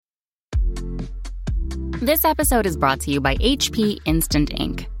This episode is brought to you by HP Instant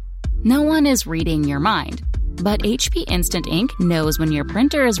Ink. No one is reading your mind, but HP Instant Ink knows when your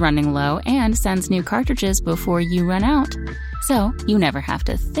printer is running low and sends new cartridges before you run out. So you never have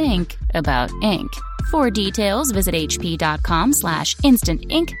to think about ink. For details, visit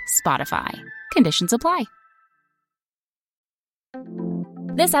hp.com/instant ink Spotify. Conditions apply.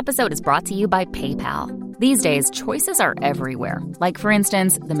 This episode is brought to you by PayPal. These days, choices are everywhere. Like, for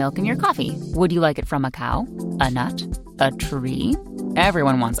instance, the milk in your coffee. Would you like it from a cow, a nut, a tree?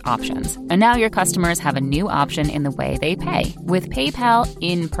 Everyone wants options. And now your customers have a new option in the way they pay with PayPal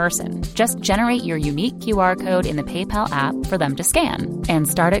in person. Just generate your unique QR code in the PayPal app for them to scan and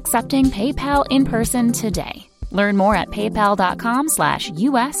start accepting PayPal in person today. Learn more at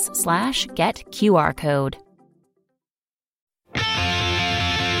paypal.com/US/getQRcode.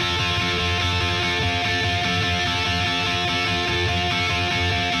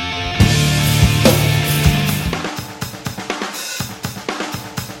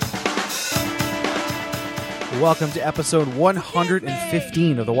 Welcome to episode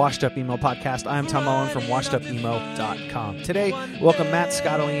 115 of the Washed Up Emo Podcast. I am Tom Mullen from washedupemo.com. Today, welcome Matt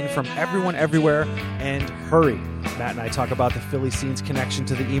Scottoline from Everyone Everywhere and Hurry. Matt and I talk about the Philly scene's connection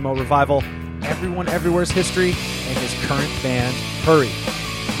to the emo revival, Everyone Everywhere's history, and his current band, Hurry.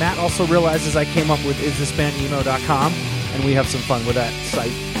 Matt also realizes I came up with isthisbandemo.com, and we have some fun with that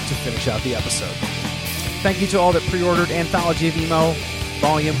site to finish out the episode. Thank you to all that pre-ordered Anthology of Emo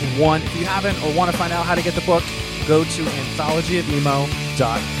Volume 1. If you haven't or want to find out how to get the book, go to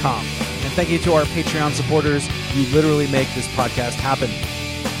anthologyofemo.com. And thank you to our Patreon supporters. You literally make this podcast happen.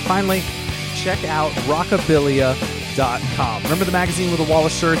 Finally, check out rockabilia.com. Remember the magazine with the wall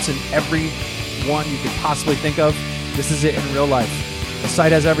of shirts and every one you could possibly think of? This is it in real life. The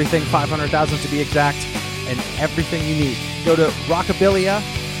site has everything, 500,000 to be exact, and everything you need. Go to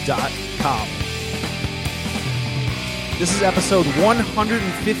rockabilia.com. This is episode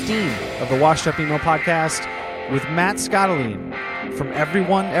 115 of the Washed Up Emo Podcast with Matt Scottoline from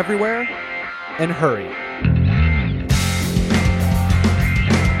Everyone Everywhere and Hurry.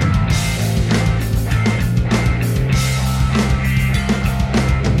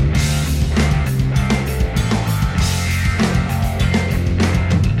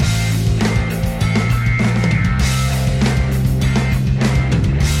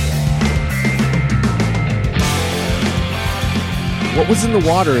 What was in the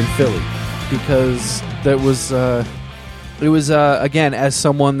water in Philly? Because that was, it was, again, as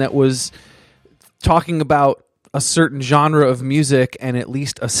someone that was talking about a certain genre of music and at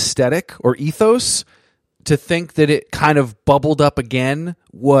least aesthetic or ethos, to think that it kind of bubbled up again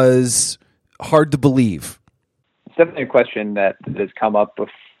was hard to believe. It's definitely a question that has come up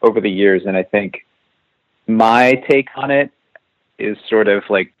over the years, and I think my take on it is sort of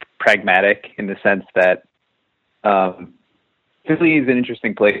like pragmatic in the sense that, Philly is an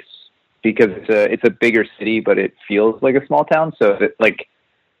interesting place because it's a bigger city, but it feels like a small town. So that, like,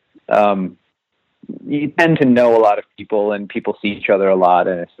 you tend to know a lot of people, and people see each other a lot,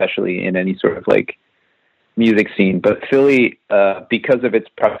 and especially in any sort of like music scene. But Philly, because of its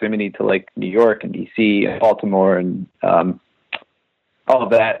proximity to like New York and DC and Baltimore and all of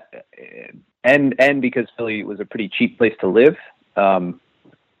that, and because Philly was a pretty cheap place to live, a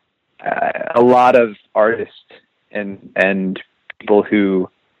lot of artists and people who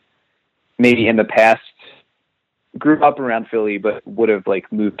maybe in the past grew up around Philly but would have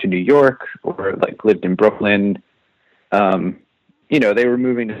like moved to New York or like lived in Brooklyn, they were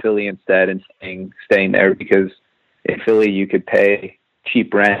moving to Philly instead and staying there because in Philly you could pay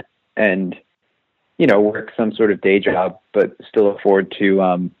cheap rent and work some sort of day job but still afford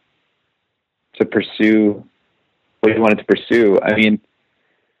to pursue what you wanted to pursue. I mean,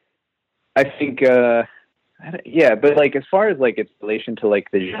 I think but like as far as like its relation to like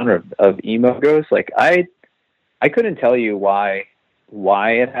the genre of emo goes, like I couldn't tell you why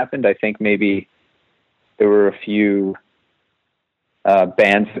it happened. I think maybe there were a few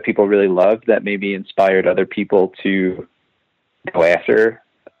bands that people really loved that maybe inspired other people to go after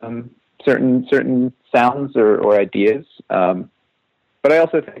certain sounds or ideas. But I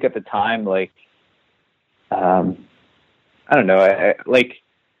also think at the time, like I don't know,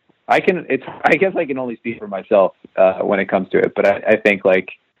 I guess I can only speak for myself when it comes to it, but I think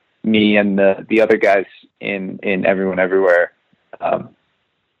like me and the other guys in Everyone Everywhere, when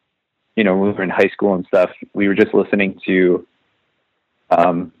we were in high school and stuff, we were just listening to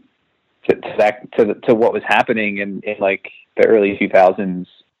what was happening in like the early 2000s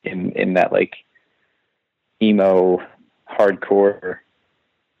in that like emo hardcore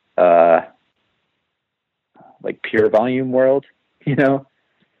like pure volume world,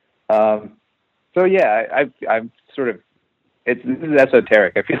 So yeah, I'm sort of, this is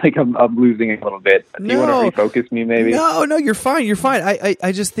esoteric. I feel like I'm losing a little bit. Do you want to refocus me maybe? No, you're fine. You're fine.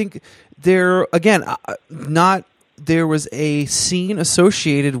 I just think there was a scene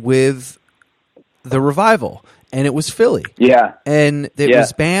associated with the revival, and it was Philly. Yeah. And it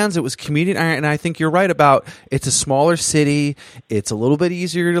was bands, it was community, and I think you're right about it's a smaller city, it's a little bit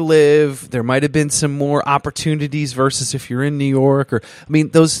easier to live, there might have been some more opportunities versus if you're in New York, or, I mean,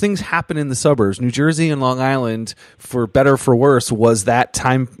 those things happen in the suburbs. New Jersey and Long Island, for better or for worse, was that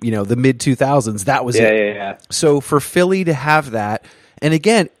time, the mid-2000s, that was it. Yeah. So for Philly to have that, and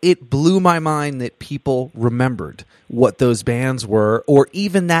again, it blew my mind that people remembered what those bands were, or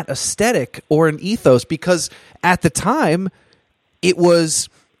even that aesthetic or an ethos, because at the time it was,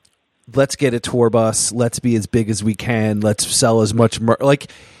 let's get a tour bus, let's be as big as we can, let's sell as much like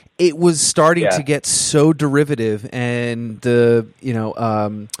it was starting to get so derivative. And the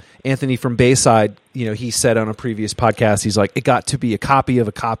Anthony from Bayside, he said on a previous podcast, he's like, it got to be a copy of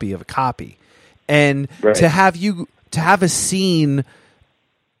a copy of a copy. And to have a scene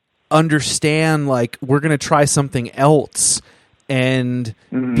understand, like, we're going to try something else and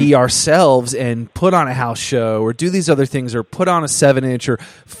be ourselves and put on a house show or do these other things or put on a 7-inch or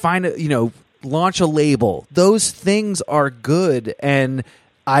find launch a label. Those things are good. And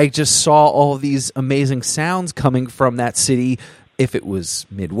I just saw all of these amazing sounds coming from that city. If it was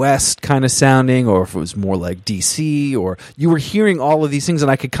Midwest kind of sounding, or if it was more like DC, or you were hearing all of these things,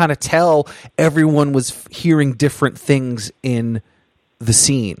 and I could kind of tell everyone was hearing different things in the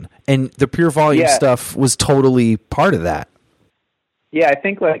scene, and the Pure Volume stuff was totally part of that. Yeah, I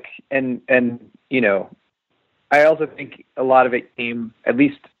think and I also think a lot of it came, at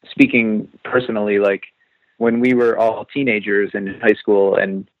least speaking personally, like when we were all teenagers and in high school,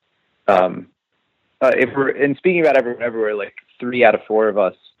 and speaking about Everyone Everywhere, like 3 out of 4 of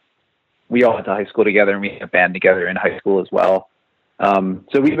us, we all went to high school together, and we had a band together in high school as well.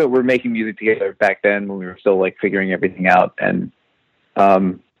 So we were making music together back then when we were still like figuring everything out, and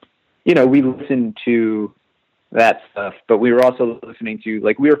we listened to that stuff, but we were also listening to,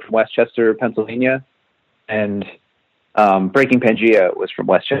 like, we were from Westchester, Pennsylvania, and Breaking Pangea was from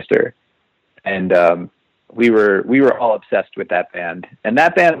Westchester, and we were all obsessed with that band. And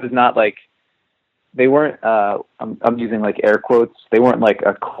that band was not like, they weren't, I'm using like air quotes, they weren't like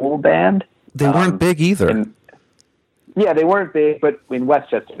a cool band. They weren't big either. Yeah, they weren't big, but in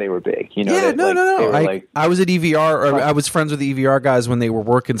Westchester they were big. No. I was at EVR, or I was friends with the EVR guys when they were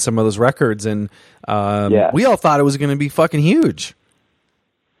working some of those records, and we all thought it was going to be fucking huge.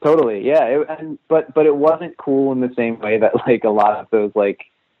 Totally, yeah. But it wasn't cool in the same way that like a lot of those like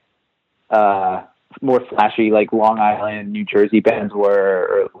more flashy like Long Island, New Jersey bands were.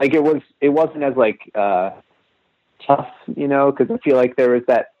 Or, like it wasn't as like tough, because I feel like there was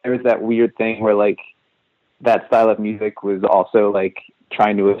that weird thing where like that style of music was also like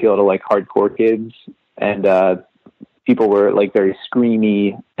trying to appeal to like hardcore kids, and people were like very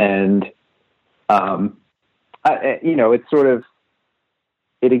screamy, and it's sort of,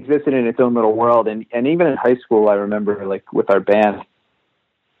 it existed in its own little world. And even in high school, I remember like with our band,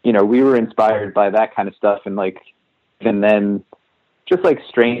 we were inspired by that kind of stuff. And like, and then just like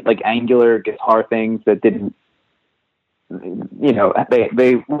strange, like angular guitar things that didn't,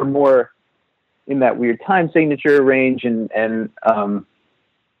 they were more in that weird time signature range. And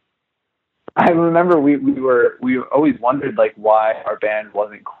I remember we always wondered like why our band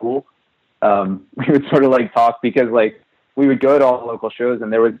wasn't cool. We would sort of like talk, because like we would go to all the local shows,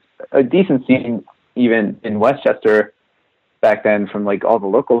 and there was a decent scene even in Westchester back then from like all the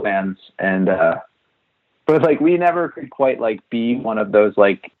local bands. And, but like, we never could quite like be one of those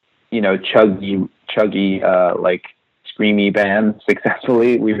like, chuggy, like screamy bands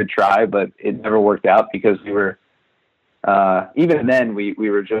successfully. We would try, but it never worked out, because we were, even then we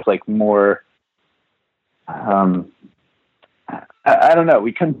were just like more, I don't know.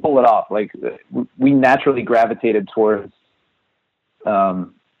 We couldn't pull it off. Like we naturally gravitated towards,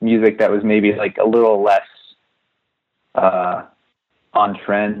 music that was maybe like a little less, on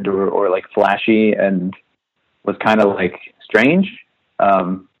trend or like flashy, and was kind of like strange,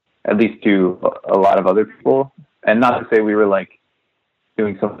 at least to a lot of other people. And not to say we were like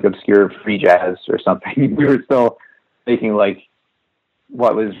doing some obscure free jazz or something. We were still making like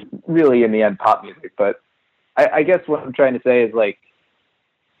what was really in the end pop music. But I guess what I'm trying to say is like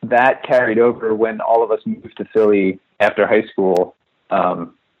that carried over when all of us moved to Philly after high school.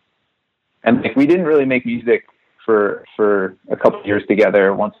 And like, we didn't really make music for a couple of years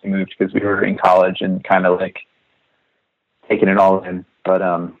together once we moved, because we were in college and kind of like taking it all in. But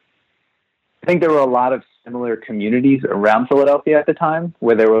I think there were a lot of similar communities around Philadelphia at the time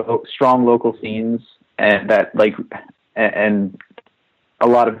where there were strong local scenes, and that and a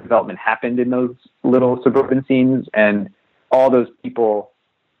lot of development happened in those little suburban scenes, and all those people,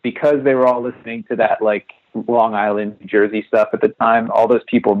 because they were all listening to that like Long Island, New Jersey stuff at the time, all those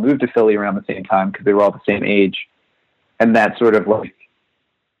people moved to Philly around the same time because they were all the same age, and that sort of like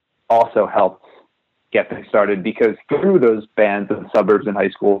also helped get things started, because through those bands in the suburbs in high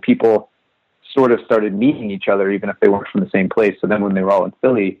school, people sort of started meeting each other even if they weren't from the same place. So then when they were all in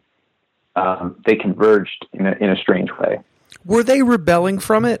Philly, they converged in a strange way. Were they rebelling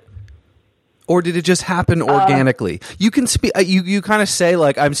from it? Or did it just happen organically? You can speak. You kind of say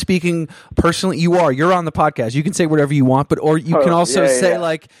like, I'm speaking personally. You're on the podcast. You can say whatever you want, but or you can also say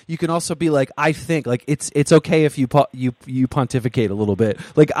like, you can also be like, I think like it's okay if you pontificate a little bit.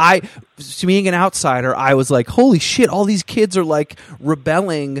 Like being an outsider, I was like, holy shit, all these kids are like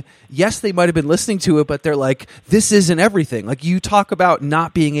rebelling. Yes, they might have been listening to it, but they're like, this isn't everything. Like you talk about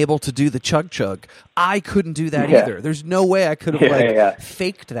not being able to do the chug chug. I couldn't do that either. There's no way I could have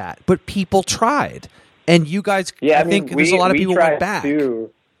faked that, but people tried, and you guys. I think there's a lot of people went back.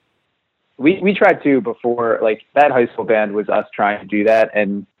 We tried to before, like that high school band was us trying to do that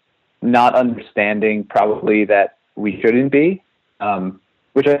and not understanding probably that we shouldn't be,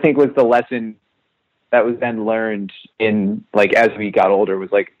 which I think was the lesson that was then learned in like as we got older,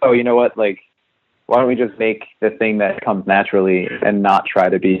 was like, oh, you know what, like why don't we just make the thing that comes naturally and not try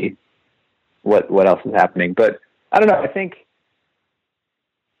to be what else is happening. But I don't know, I think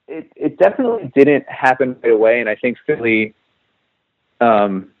it definitely didn't happen right away, and I think Philly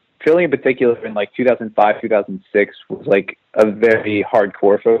in particular in like 2005, 2006 was like a very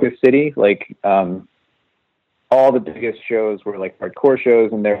hardcore focused city. Like all the biggest shows were like hardcore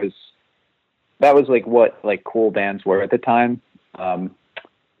shows, and that was like what like cool bands were at the time.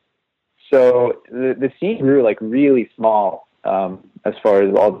 So the scene grew like really small as far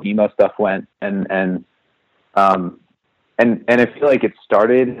as all the emo stuff went, and I feel like it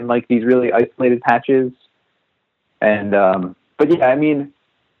started in like these really isolated patches, and but yeah, I mean,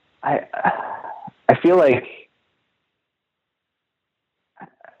 I feel like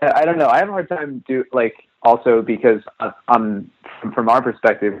I don't know. I have a hard time also because from our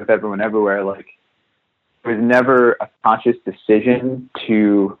perspective with Everyone Everywhere, like there was never a conscious decision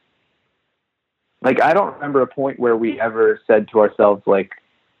to, like, I don't remember a point where we ever said to ourselves, like,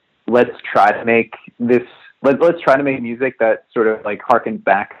 let's try to make music that sort of like harkens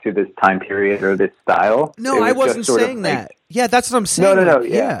back to this time period or this style. No, I wasn't saying that. Yeah, that's what I'm saying. No.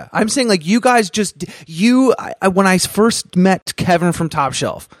 Yeah. I'm saying like you guys just when I first met Kevin from Top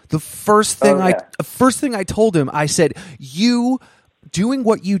Shelf, the first thing I told him, I said, you doing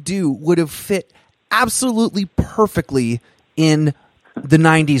what you do would have fit absolutely perfectly in the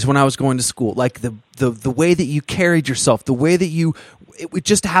 90s when I was going to school. Like the way that you carried yourself, the way that it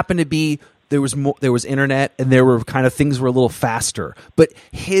just happened to be, there was internet, and there were kind of things were a little faster, but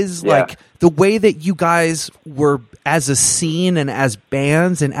like the way that you guys were as a scene and as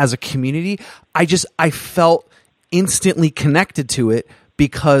bands and as a community, I felt instantly connected to it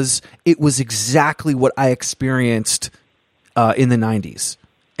because it was exactly what I experienced in the 90s.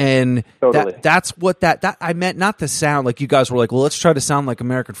 And totally. that's what that I meant, not the sound. Like you guys were like, well, let's try to sound like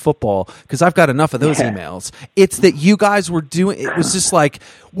American football, because I've got enough of those emails. It's that you guys were doing, it was just like,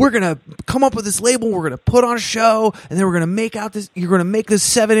 we're going to come up with this label, we're going to put on a show, and then we're going to make out this, you're going to make this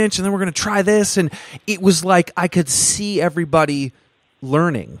 7-inch, and then we're going to try this. And it was like, I could see everybody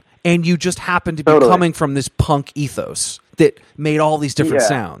learning. And you just happened to be coming from this punk ethos that made all these different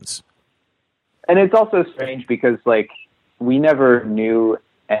sounds. And it's also strange because like, we never knew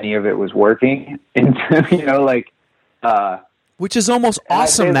any of it was working which is almost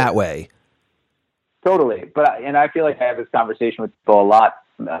awesome that way. Totally. But I feel like I have this conversation with people a lot.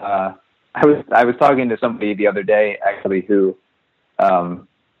 I was talking to somebody the other day actually who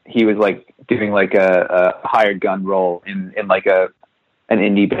he was like doing like a hired gun role in like an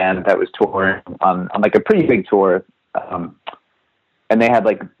indie band that was touring on like a pretty big tour, and they had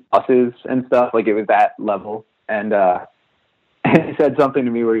like buses and stuff, like it was that level. And he said something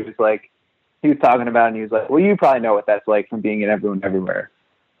to me where he was talking about it, and he was like, well, you probably know what that's like from being in Everyone Everywhere.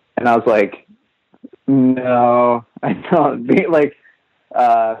 And I was like, no, I don't.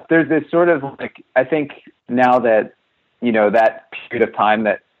 There's this sort of like, I think now that, you know, that period of time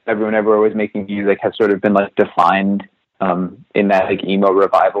that Everyone Everywhere was making music has sort of been like defined in that like emo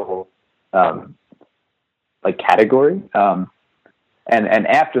revival like category. And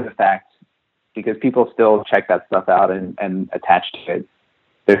after the fact, because people still check that stuff out and attach to it,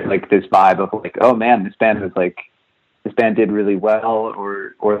 there's like this vibe of like, oh man, this band is like this band did really well,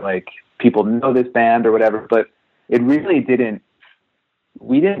 or like people know this band or whatever. But it really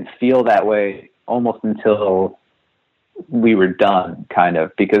we didn't feel that way almost until we were done, kind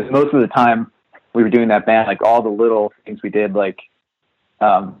of, because most of the time we were doing that band, like all the little things we did, like,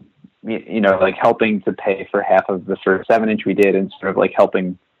 you know, like helping to pay for half of the first 7-inch we did, and sort of like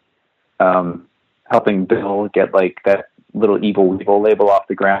helping Bill get like that little Evil Weevil label off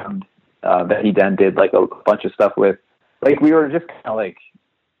the ground, that he then did like a bunch of stuff with. Like, we were just kind of like,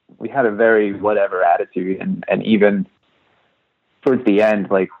 we had a very whatever attitude, and even towards the end,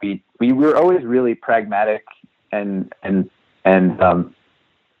 like we were always really pragmatic and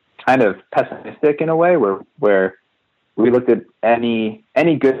kind of pessimistic in a way, where we looked at any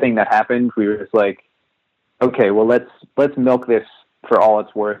good thing that happened. We were just like, okay, well, let's milk this for all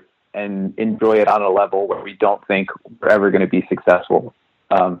it's worth and enjoy it on a level where we don't think we're ever going to be successful.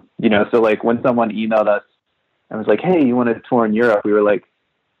 You know, so like when someone emailed us and was like, hey, you want to tour in Europe? We were like,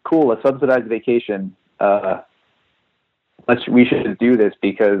 cool, a subsidized vacation. We should do this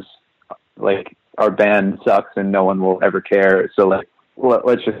because like our band sucks and no one will ever care. So like,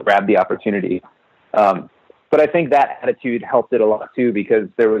 let's just grab the opportunity. But I think that attitude helped it a lot too, because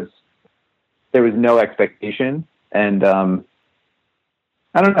there was no expectation, and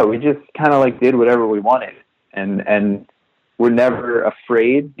I don't know, we just kind of like did whatever we wanted, and we're never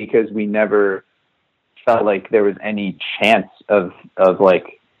afraid because we never felt like there was any chance of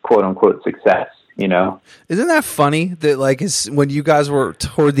like quote unquote success. You know, isn't that funny that like when you guys were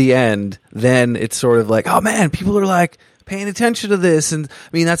toward the end, then it's sort of like, oh man, people are like paying attention to this, and I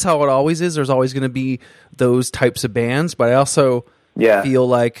mean that's how it always is. There's always going to be those types of bands, but I also feel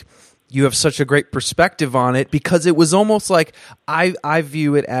like you have such a great perspective on it, because it was almost like I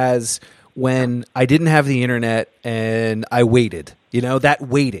view it as when I didn't have the internet and I waited. You know, that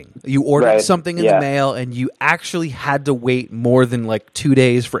waiting. You ordered something in the mail and you actually had to wait more than like 2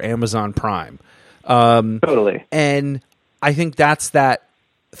 days for Amazon Prime. Totally. And I think that's that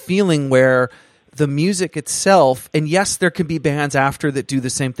feeling where the music itself, and yes, there can be bands after that do the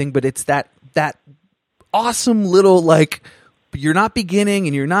same thing, but it's that awesome little, like, you're not beginning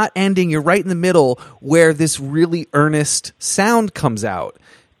and you're not ending, you're right in the middle, where this really earnest sound comes out.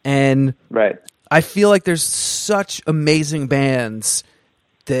 And I feel like there's such amazing bands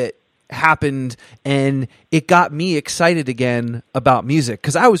that happened, and it got me excited again about music,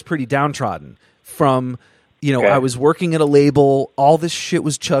 because I was pretty downtrodden from, you know, I was working at a label, all this shit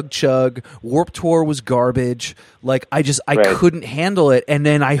was chug, Warped Tour was garbage, like I couldn't handle it, and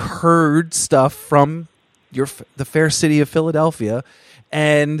then I heard stuff from the fair city of Philadelphia,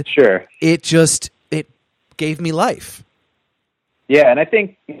 and it gave me life. Yeah, and I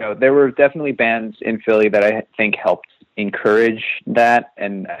think, you know, there were definitely bands in Philly that I think helped encourage that,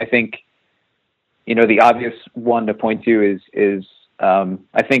 and I think, you know, the obvious one to point to is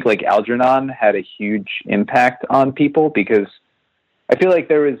I think like Algernon had a huge impact on people, because I feel like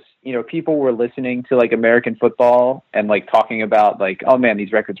there was, you know, people were listening to like American football and like talking about like, oh man,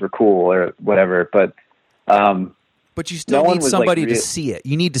 these records were cool or whatever, but you still need somebody to see it.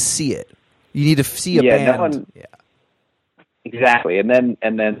 You need to see it. You need to see a band. Exactly. And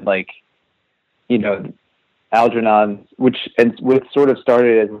then like, you know, Algernon, which sort of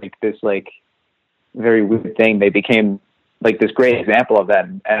started as like this like very weird thing, they became like this great example of that.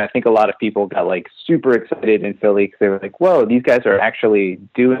 And I think a lot of people got like super excited in Philly because they were like, whoa, these guys are actually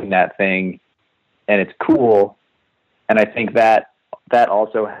doing that thing and it's cool. And I think that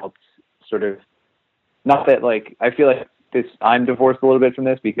also helps sort of, not that like, I feel like I'm divorced a little bit from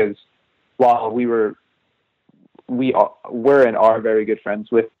this, because while we were and are very good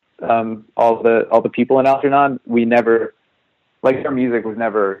friends with all the people in Algernon, we never, like, our music was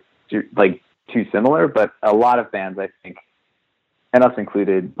never like too similar, but a lot of bands, I think, and us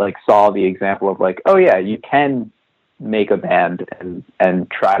included, like saw the example of like, oh yeah, you can make a band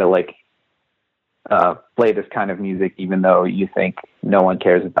and try to like play this kind of music even though you think no one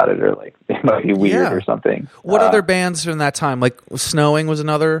cares about it, or like it might be weird or something. What other bands from that time? Like Snowing was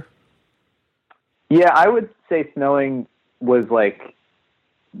another? Yeah, I would say Snowing was like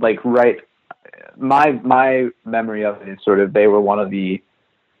right. My memory of it is sort of, they were one of the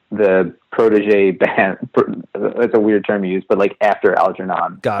protege band. That's a weird term to use, but like after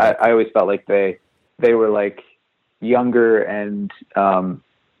Algernon, I always felt like they were like younger and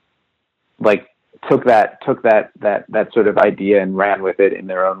like took that sort of idea and ran with it in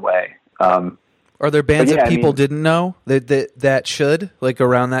their own way. Are there bands that people didn't know that should, like,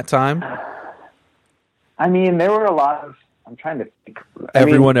 around that time? I mean, there were a lot of, I'm trying to think.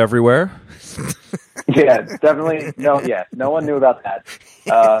 Everyone Everywhere? Yeah, definitely. No one knew about that.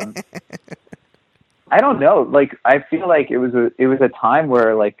 I don't know. Like, I feel like it was a time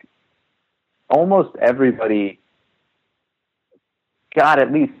where like almost everybody got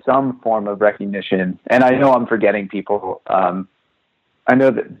at least some form of recognition. And I know I'm forgetting people. I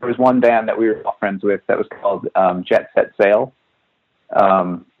know that there was one band that we were all friends with that was called Jet Set Sail.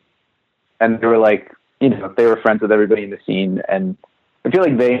 And they were like, you know, they were friends with everybody in the scene. And I feel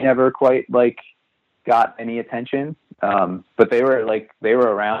like they never quite like got any attention. But they were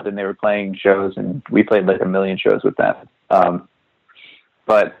around and they were playing shows, and we played like 1 million shows with them.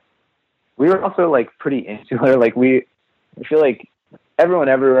 But we were also like pretty insular. Like I feel like Everyone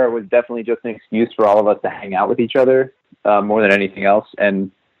Everywhere was definitely just an excuse for all of us to hang out with each other, more than anything else.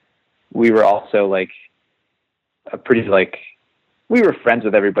 And we were also like we were friends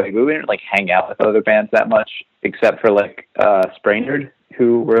with everybody, but we didn't like hang out with other bands that much, except for like Sprainerd,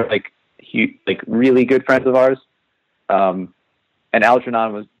 who were like really good friends of ours. And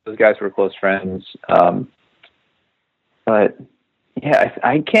Algernon those guys were close friends. But yeah,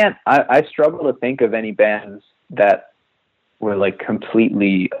 I struggle to think of any bands that were like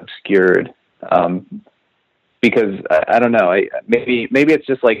completely obscured. Because I don't know, maybe it's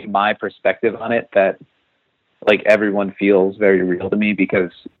just like my perspective on it that like everyone feels very real to me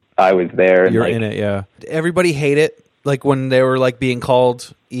because I was there. And you're like, in it. Yeah. Everybody hate it. Like when they were like being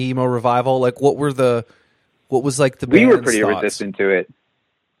called emo revival, like what was like the band's we were pretty thoughts? resistant to it.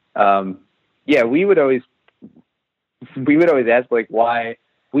 Yeah, we would always ask like why.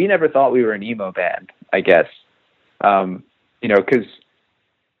 We never thought we were an emo band, I guess. You know, because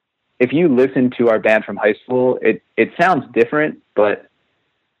if you listen to our band from high school, it sounds different, but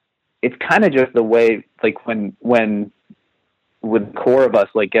it's kind of just the way, like when with the core of us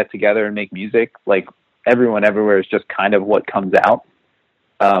like get together and make music, like Everyone Everywhere is just kind of what comes out.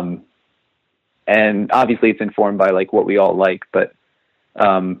 And obviously it's informed by like what we all like, but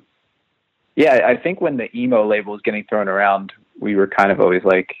yeah, I think when the emo label was getting thrown around, we were kind of always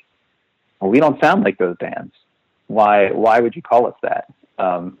like, well, we don't sound like those bands. Why would you call us that?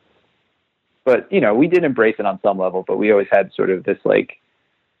 But you know, we did embrace it on some level, but we always had sort of this like,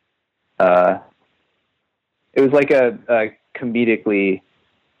 it was like a comedically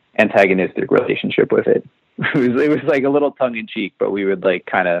antagonistic relationship with it. It was like a little tongue in cheek, but we would like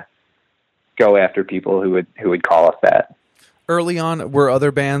kind of go after people who would call us that. Early on, were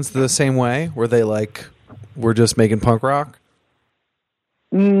other bands the same way? Were they like, we're just making punk rock?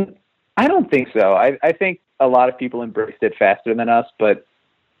 I don't think so. I think a lot of people embraced it faster than us, but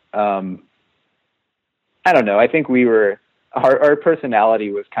I don't know. I think our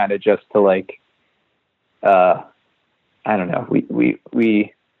personality was kind of just to like, I don't know.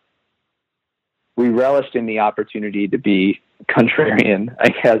 We relished in the opportunity to be contrarian, I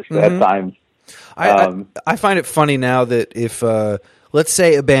guess, at times. I find it funny now that if, let's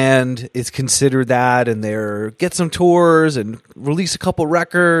say a band is considered that and they get some tours and release a couple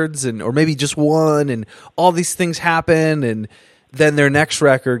records or maybe just one, and all these things happen, and then their next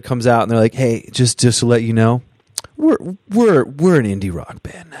record comes out and they're like, hey, just to let you know, we're an indie rock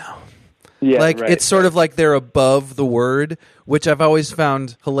band now. Yeah, like right, it's sort of like they're above the word, which I've always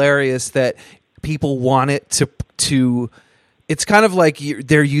found hilarious that people want it to it's kind of like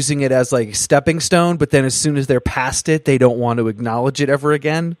they're using it as like a stepping stone, but then as soon as they're past it, they don't want to acknowledge it ever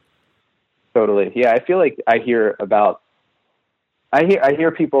again. Totally. Yeah, I feel like I hear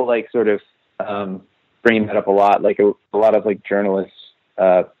people like sort of bringing that up a lot, like a lot of like journalists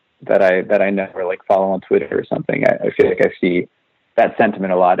that I know or like follow on Twitter or something. I feel like I see that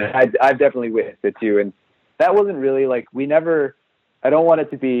sentiment a lot, and I've definitely witnessed it too. And that wasn't really like I don't want it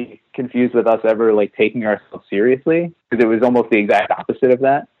to be confused with us ever like taking ourselves seriously, because it was almost the exact opposite of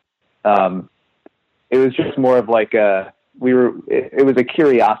that. It was just more of like it was a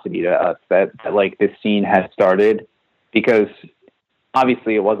curiosity to us that like this scene had started, because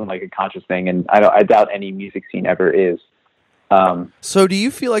obviously it wasn't like a conscious thing, and I doubt any music scene ever is. So do you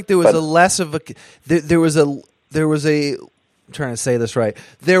feel like there was there was a I'm trying to say this right,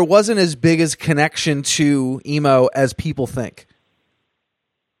 there wasn't as big as connection to emo as people think?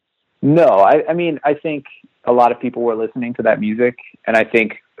 No, I mean, I think a lot of people were listening to that music, and I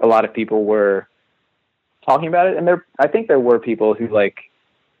think a lot of people were talking about it. And I think there were people who like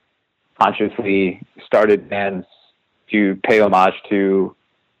consciously started bands to pay homage to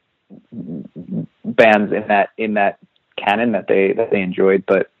bands in that canon that they enjoyed.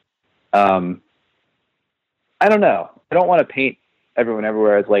 But I don't know. I don't want to paint Everyone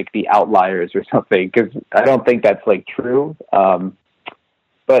Everywhere as like the outliers or something, because I don't think that's like true.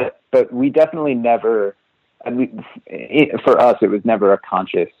 But we definitely never, for us, it was never a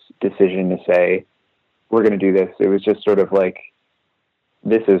conscious decision to say, we're going to do this. It was just sort of like,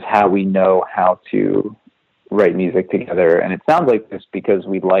 this is how we know how to write music together. And it sounds like this because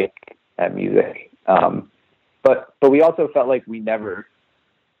we like that music. But we also felt like we never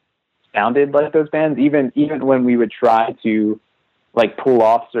sounded like those bands. Even when we would try to like pull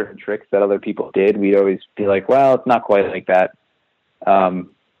off certain tricks that other people did, we'd always be like, well, it's not quite like that. I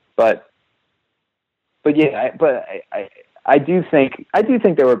do think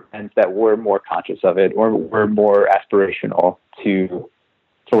there were bands that were more conscious of it or were more aspirational to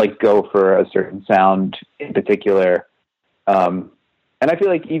like go for a certain sound in particular. And I feel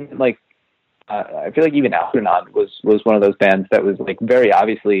like even Algernon was one of those bands that was like very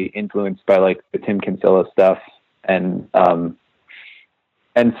obviously influenced by like the Tim Kinsella stuff, and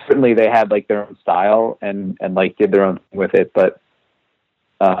certainly they had like their own style and like did their own thing with it. But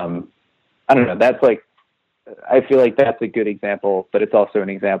I don't know. That's like, I feel like that's a good example, but it's also an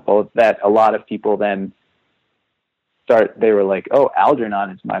example that a lot of people then they were like, oh, Algernon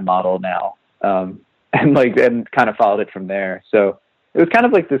is my model now. And kind of followed it from there. So it was kind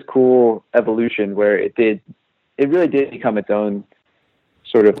of like this cool evolution where it really did become its own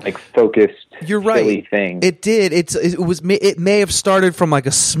sort of like focused, you're right, silly thing. It did. It may have started from like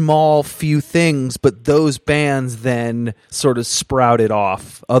a small few things, but those bands then sort of sprouted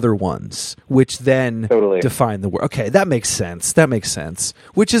off other ones, which then defined the word. Okay, that makes sense.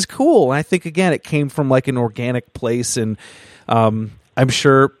 Which is cool. And I think again, it came from like an organic place, and I'm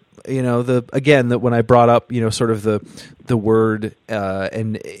sure. That when I brought up, sort of the word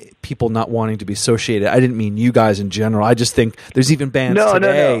and people not wanting to be associated, I didn't mean you guys in general. I just think there's even bands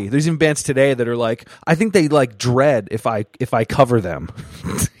today. No. There's even bands today that are like, I think they like dread if I cover them.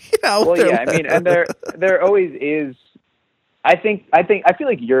 Well, yeah, I mean, and there always is. I feel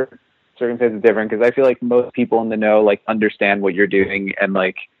like your circumstance is different because I feel like most people in the know like understand what you're doing and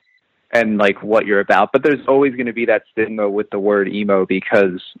what you're about, but there's always going to be that stigma with the word emo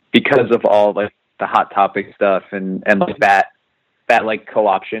because of all like the Hot Topic stuff and like that like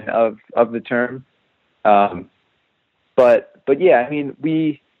co-option of the term. But yeah, I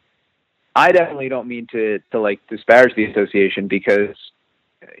mean, I definitely don't mean to like disparage the association because,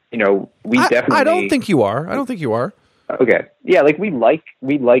 we definitely, I don't think you are. Okay. Yeah. Like we like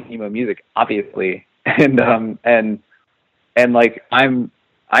emo music, obviously. And like,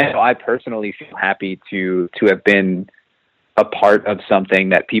 I personally feel happy to have been a part of something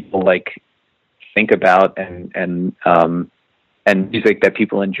that people like think about and music that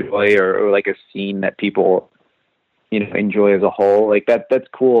people enjoy or like a scene that people, enjoy as a whole. Like that's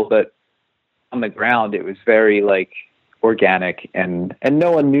cool. But on the ground, it was very like organic and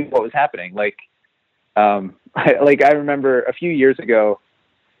no one knew what was happening. Like, I remember a few years ago,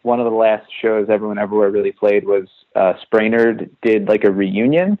 one of the last shows Everyone Everywhere really played was Sprainerd did like a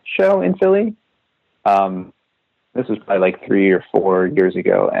reunion show in Philly. This was probably like 3 or 4 years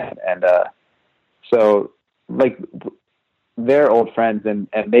ago. And so like they're old friends and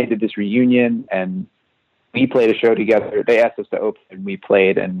they did this reunion and we played a show together. They asked us to open and we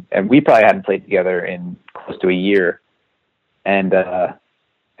played and we probably hadn't played together in close to a year. And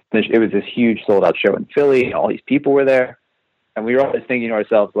it was this huge sold out show in Philly. All these people were there. And we were always thinking to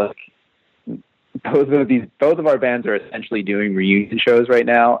ourselves, like, both of our bands are essentially doing reunion shows right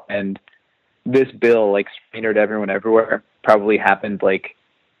now. And this bill, like Sprainerd Everyone Everywhere, probably happened like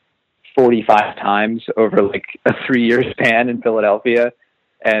 45 times over like a 3-year span in Philadelphia.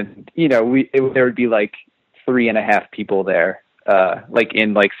 And, there would be like 3.5 people there, like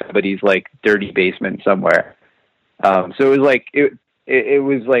in like somebody's like dirty basement somewhere. So it was like, it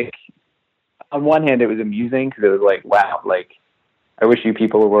was like, on one hand, it was amusing because it was like, wow, like, I wish you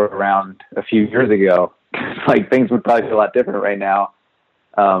people were around a few years ago. Like things would probably be a lot different right now.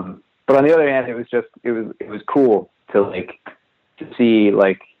 But on the other hand, it was cool to see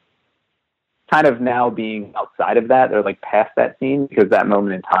like kind of now being outside of that or like past that scene because that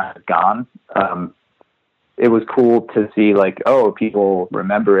moment in time is gone. It was cool to see like, oh, people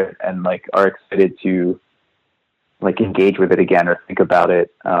remember it and like are excited to like engage with it again or think about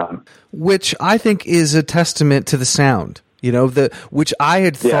it. Which I think is a testament to the sound. Which I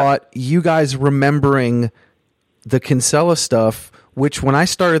had thought you guys remembering the Kinsella stuff, which when I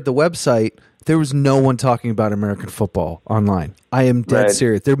started the website, there was no one talking about American football online. I am dead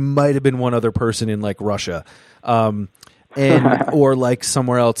serious. There might have been one other person in like Russia, or like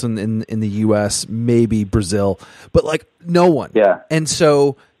somewhere else in the US, maybe Brazil, but like no one. Yeah. And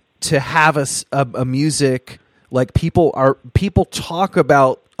so to have a music like people talk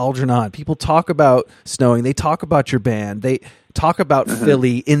about Algernon, people talk about Snowing, they talk about your band, they talk about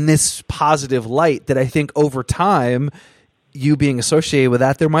Philly in this positive light that I think over time you being associated with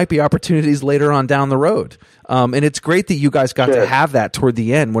that, there might be opportunities later on down the road. And it's great that you guys got to have that toward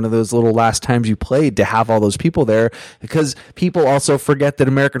the end, one of those little last times you played, to have all those people there, because people also forget that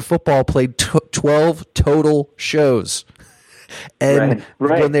American football played 12 total shows and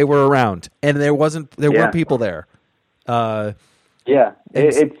when they were around, and there weren't people there. It's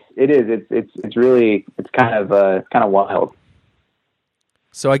really kind of wild.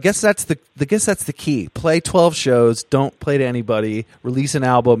 So I guess that's the key. Play 12 shows, don't play to anybody, release an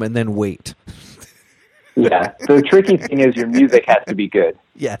album, and then wait. Yeah. The tricky thing is your music has to be good.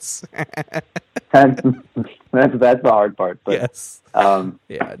 Yes. That's the hard part. But, yes.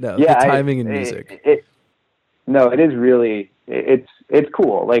 The timing and music. It is really it's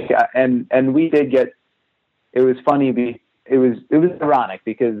cool. Like, and we did get. It was funny. It was ironic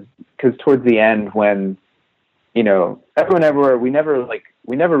because towards the end, when everyone everywhere, we never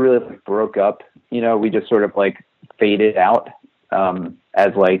really like broke up. We just sort of like faded out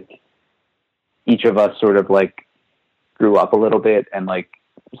as like each of us sort of like grew up a little bit, and like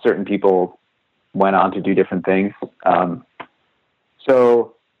certain people went on to do different things. But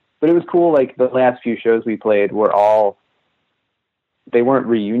it was cool. Like the last few shows we played they weren't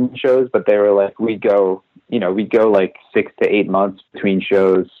reunion shows, but they were like, we'd go like 6 to 8 months between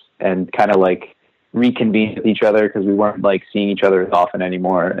shows and kind of like reconvene with each other, because we weren't like seeing each other as often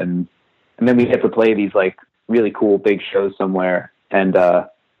anymore. And then we get to play these like really cool big shows somewhere, and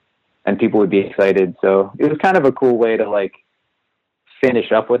people would be excited. So it was kind of a cool way to like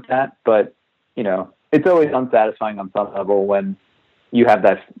finish up with that. But, it's always unsatisfying on some level when you have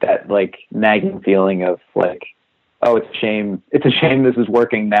that like nagging feeling of like, oh, it's a shame this is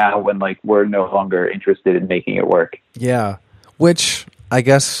working now, when like we're no longer interested in making it work. Yeah. Which I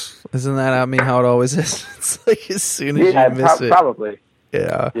guess, isn't that, how it always is? It's like as soon as you miss it. Probably.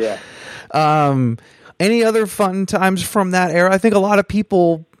 Yeah. Yeah. Any other fun times from that era? I think a lot of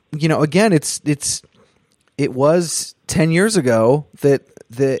people, again, it was 10 years ago that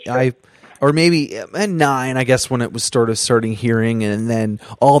I, or maybe 9, I guess, when it was starting hearing, and then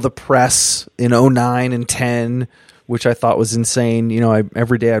all the press in 09 and 10, which I thought was insane.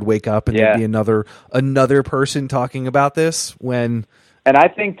 Every day I'd wake up and there'd be another person talking about this when. And I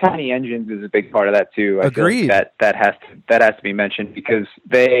think Tiny Engines is a big part of that too. Agreed. I feel like that has to be mentioned, because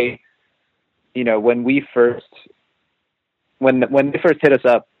they, when they first hit us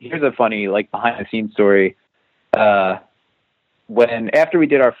up, here's a funny like behind the scenes story. After we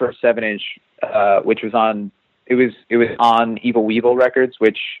did our first 7-inch, which was on Evil Weevil Records,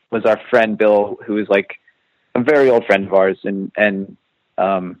 which was our friend Bill, who was like a very old friend of ours, and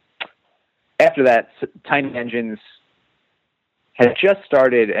after that, Tiny Engines had just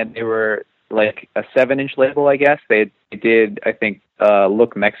started, and they were like a 7-inch label, I guess. They did, I think,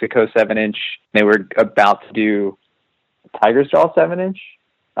 Look Mexico 7-inch. They were about to do Tiger's Jaw 7-inch,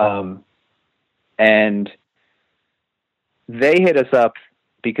 and they hit us up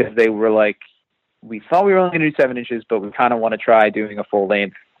because they were like, we thought we were only going to do 7 inches, but we kind of want to try doing a full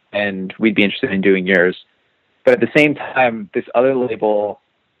length, and we'd be interested in doing yours. But at the same time, this other label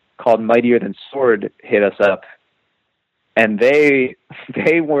called Mightier Than Sword hit us up, and they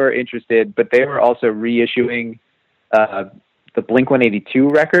were interested, but they were also reissuing the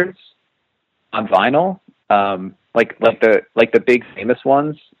Blink-182 records on vinyl, like the big famous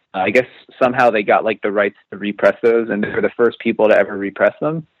ones. I guess somehow they got like the rights to repress those, and they were the first people to ever repress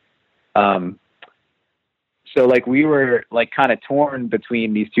them. So like we were like kind of torn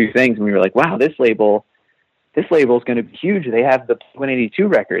between these two things, and we were like, wow, this label is going to be huge. They have the 182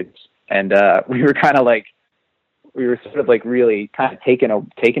 records. And we were kind of like, we were sort of like really kind of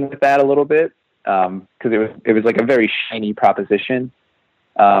taken with that a little bit, because it was like a very shiny proposition.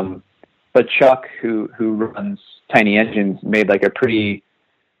 But Chuck, who runs Tiny Engines, made like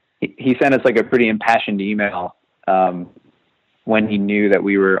he sent us like a pretty impassioned email when he knew that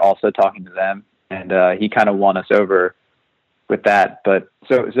we were also talking to them, and he kind of won us over with that. But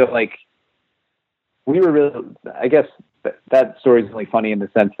so like we were really, I guess that story is really funny in the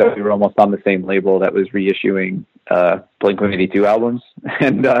sense that we were almost on the same label that was reissuing Blink-182 albums,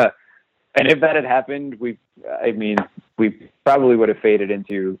 and if that had happened, we probably would have faded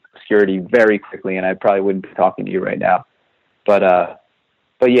into obscurity very quickly, and I probably wouldn't be talking to you right now. But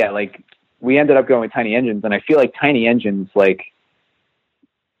yeah, like we ended up going with Tiny Engines, and I feel like Tiny Engines, like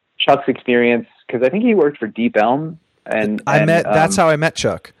Chuck's experience, because I think he worked for Deep Elm, and that's how I met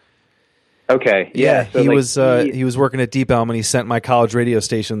Chuck. Okay, yeah, so he was working at Deep Elm, and he sent my college radio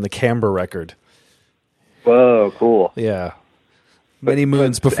station the Camber record. Whoa, cool. Yeah. Many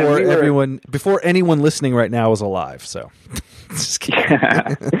moons but- before and we were- before anyone listening right now was alive. So, just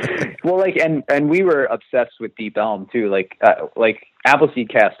kidding. Well, like, and we were obsessed with Deep Elm too. Like Appleseed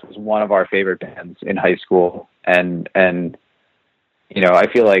Cast was one of our favorite bands in high school, and you know,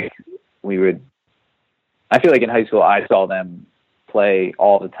 I feel like in high school I saw them play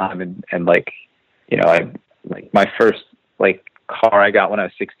all the time, and like, you know, my first like car I got when I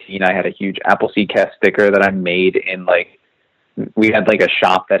was 16, I had a huge Appleseed Cast sticker that I made in like, we had like a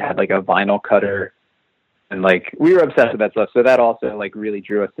shop that had like a vinyl cutter, and like we were obsessed with that stuff. So that also like really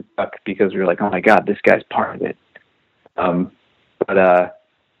drew us to Duck, because we were like, oh my God, this guy's part of it.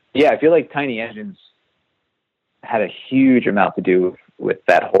 Yeah, I feel like Tiny Engines had a huge amount to do with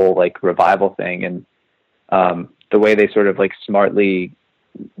that whole like revival thing, and the way they sort of like smartly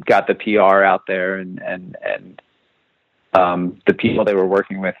got the PR out there, and the people they were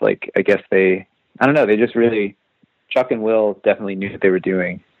working with, like, I guess they just really, Chuck and Will definitely knew what they were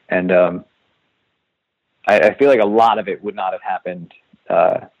doing. And I feel like a lot of it would not have happened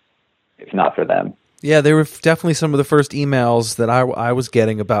if not for them. Yeah, they were definitely some of the first emails that I was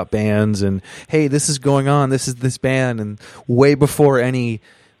getting about bands, and hey, this is going on, this is this band, and way before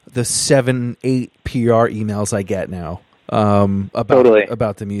the 7-8 PR emails I get now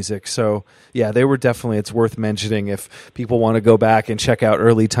about the music. So yeah, they were definitely, it's worth mentioning if people want to go back and check out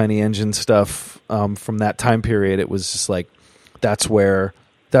early Tiny Engine stuff from that time period. It was just like, that's where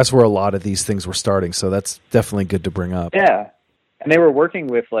a lot of these things were starting. So that's definitely good to bring up. Yeah. And they were working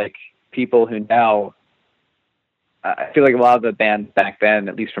with like people who now, I feel like a lot of the bands back then,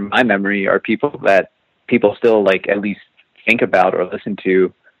 at least from my memory, are people that people still like at least think about or listen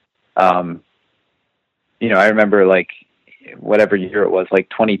to. You know, I remember like whatever year it was, like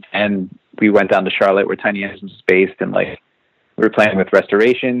 2010, we went down to Charlotte where Tiny Engines was based, and like we were playing with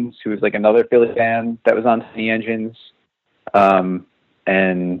Restorations, who was like another Philly band that was on Tiny Engines. I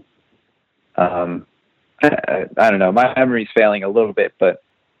don't know, my memory's failing a little bit, but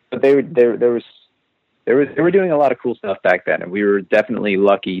they were doing a lot of cool stuff back then, and we were definitely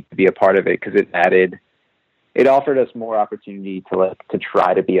lucky to be a part of it, because it offered us more opportunity to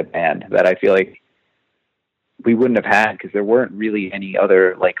try to be a band that I feel like we wouldn't have had, because there weren't really any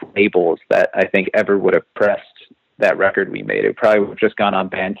other like labels that I think ever would have pressed that record we made. It probably would have just gone on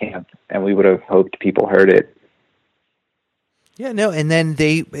Bandcamp, and we would have hoped people heard it. Yeah, no, and then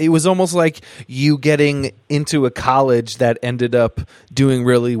it was almost like you getting into a college that ended up doing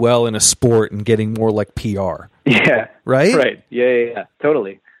really well in a sport and getting more like PR. Yeah. Right? Right. Yeah.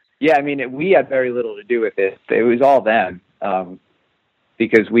 Totally. Yeah, I mean, we had very little to do with it. It was all them,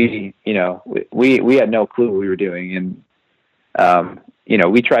 because we had no clue what we were doing. And, you know,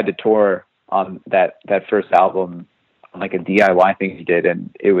 we tried to tour on that first album on like a DIY thing we did,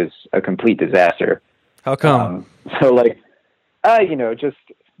 and it was a complete disaster. How come? So like, you know, just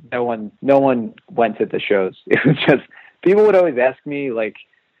no one went to the shows. It was just, people would always ask me like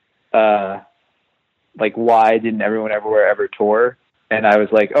why didn't Everyone Everywhere ever tour? And I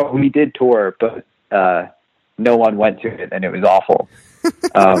was like, oh, we did tour, but no one went to it, and it was awful.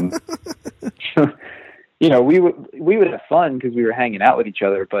 You know, we would have fun because we were hanging out with each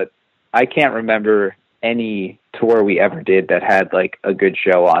other, but I can't remember any tour we ever did that had like a good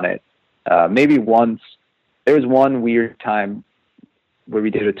show on it. Maybe once, there was one weird time where we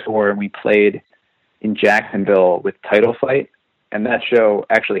did a tour and we played in Jacksonville with Title Fight, and that show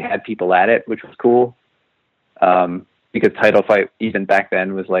actually had people at it, which was cool. Because Title Fight even back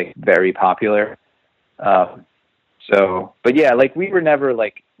then was like very popular. But yeah, like we were never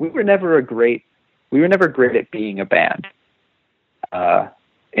great at being a band.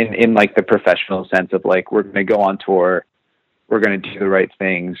 In like the professional sense of like, we're going to go on tour, we're going to do the right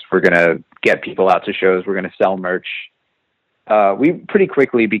things, we're going to get people out to shows, we're going to sell merch. We pretty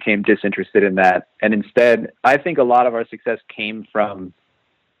quickly became disinterested in that. And instead, I think a lot of our success came from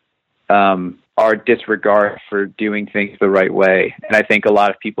our disregard for doing things the right way. And I think a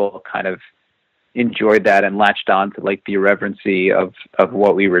lot of people kind of enjoyed that and latched on to like the irreverency of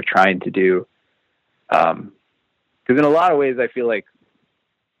what we were trying to do. Because in a lot of ways, I feel like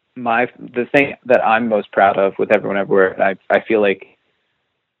the thing that I'm most proud of with Everyone Everywhere, and I feel like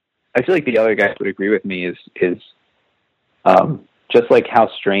the other guys would agree with me, is just like how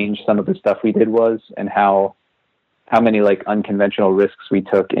strange some of the stuff we did was, and how many like unconventional risks we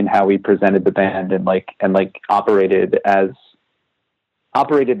took in how we presented the band and operated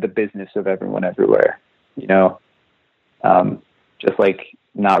the business of Everyone Everywhere, you know, just like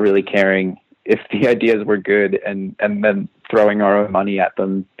not really caring if the ideas were good and then throwing our own money at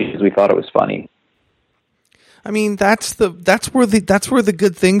them because we thought it was funny. I mean, that's where the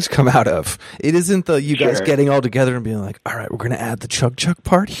good things come out of. It isn't the you guys getting all together and being like, all right, we're going to add the Chug Chug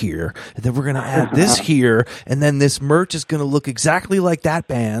part here, and then we're going to add this here, and then this merch is going to look exactly like that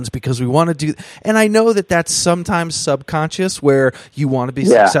band's because we want to do. And I know that that's sometimes subconscious where you want to be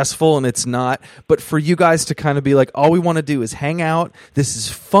successful and it's not. But for you guys to kind of be like, all we want to do is hang out. This is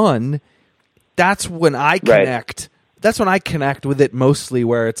fun. That's when I connect. Right. That's when I connect with it mostly,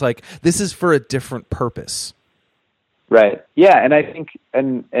 where it's like, this is for a different purpose. Right. Yeah. And I think,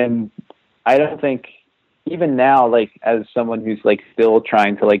 and I don't think even now, like as someone who's like still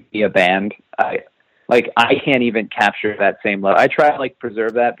trying to like be a band, I can't even capture that same level. I try to like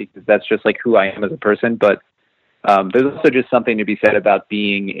preserve that because that's just like who I am as a person. But there's also just something to be said about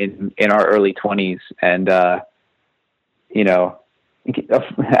being in our early 20s and,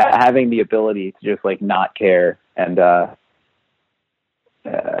 having the ability to just like not care. And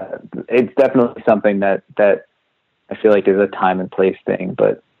it's definitely something that I feel like is a time and place thing.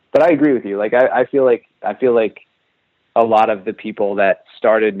 But I agree with you. Like I feel like a lot of the people that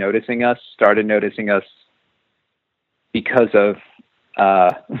started noticing us because of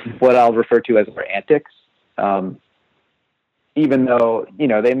what I'll refer to as our antics. Even though,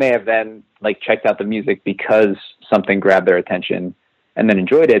 they may have then like checked out the music because something grabbed their attention and then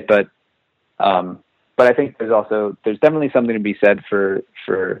enjoyed it. But I think there's definitely something to be said for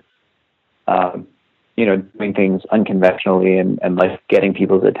doing things unconventionally and like getting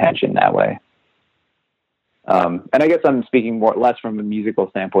people's attention that way. And I guess I'm speaking less from a musical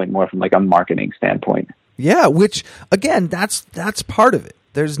standpoint, more from like a marketing standpoint. Yeah. Which again, that's part of it.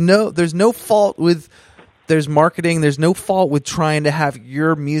 There's no fault with, there's marketing. There's no fault with trying to have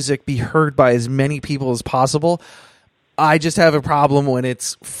your music be heard by as many people as possible. I just have a problem when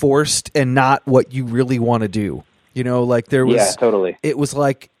it's forced and not what you really want to do. Like there was, totally. It was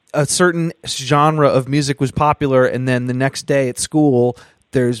like a certain genre of music was popular, and then the next day at school,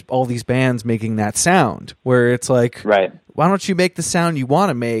 there's all these bands making that sound where it's like, right. Why don't you make the sound you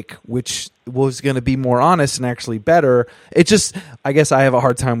want to make, which was going to be more honest and actually better? It just, I guess I have a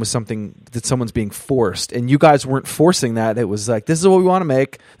hard time with something that someone's being forced, and you guys weren't forcing that. It was like, this is what we want to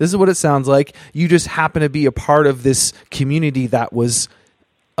make. This is what it sounds like. You just happen to be a part of this community that was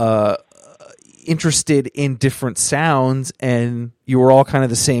interested in different sounds, and you were all kind of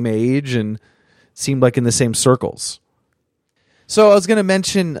the same age and seemed like in the same circles. So I was going to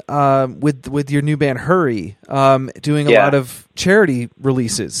mention with your new band Hurry, doing a lot of charity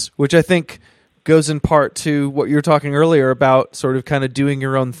releases, which I think goes in part to what you were talking earlier about sort of kind of doing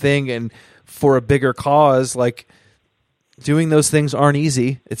your own thing and for a bigger cause. Like doing those things aren't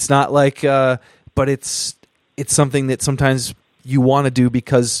easy. It's not like, but it's something that sometimes you want to do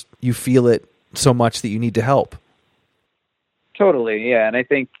because you feel it so much that you need to help. Totally, yeah. And I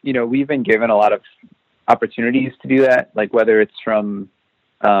think, we've been given a lot of opportunities to do that, like whether it's from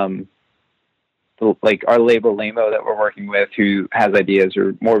like our label Lamo that we're working with, who has ideas,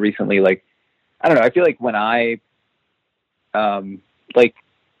 or more recently, like I don't know, I feel like when I like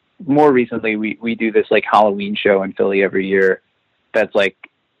more recently we do this like Halloween show in Philly every year that's like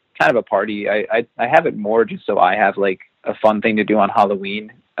kind of a party. I have it more just so I have like a fun thing to do on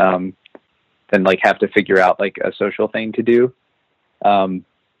Halloween than like have to figure out like a social thing to do.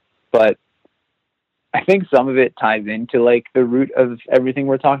 But I think some of it ties into like the root of everything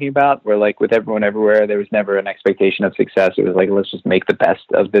we're talking about, where like with Everyone Everywhere, there was never an expectation of success. It was like, let's just make the best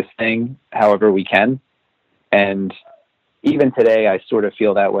of this thing however we can. And even today, I sort of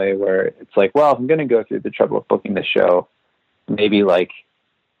feel that way, where it's like, well, if I'm going to go through the trouble of booking the show, maybe like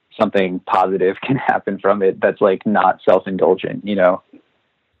something positive can happen from it that's like not self-indulgent,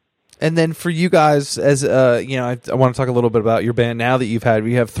 And then for you guys, as I want to talk a little bit about your band now that you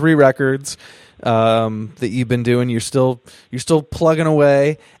have 3 records that you've been doing. You're still plugging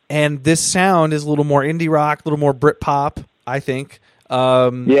away, and this sound is a little more indie rock, a little more Britpop, I think.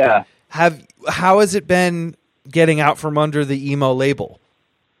 How has it been getting out from under the emo label?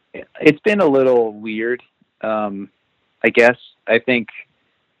 It's been a little weird, I guess. I think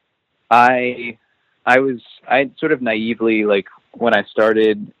I sort of naively, like when I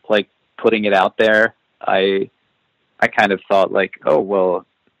started like putting it out there, I kind of thought like, oh, well,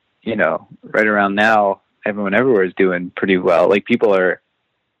 right around now, Everyone Everywhere is doing pretty well. Like people are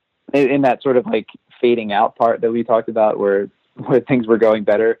in that sort of like fading out part that we talked about where things were going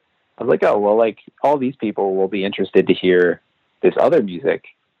better. I was like, oh, well, like all these people will be interested to hear this other music.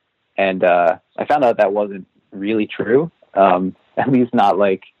 And I found out that wasn't really true. At least not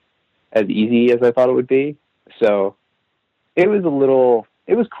like as easy as I thought it would be. So it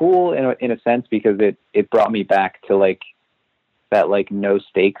was cool in a sense, because it brought me back to like that like no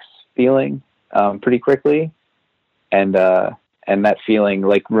stakes feeling pretty quickly. and that feeling,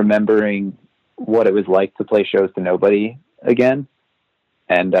 like remembering what it was like to play shows to nobody again.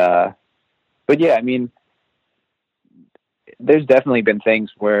 And, but yeah, I mean, there's definitely been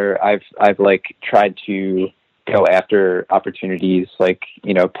things where I've like tried to go after opportunities, like,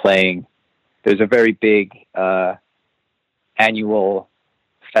 you know, playing. There's a very big, annual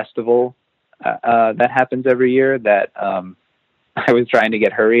festival, that happens every year that, I was trying to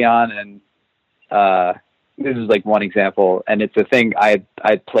get Hurry on, and, this is like one example, and it's a thing I'd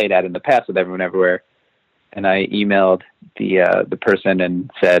played at in the past with Everyone Everywhere. And I emailed the person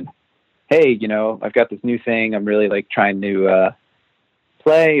and said, hey, you know, I've got this new thing. I'm really like trying to,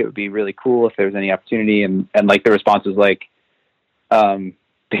 play. It would be really cool if there was any opportunity. And like the response was like,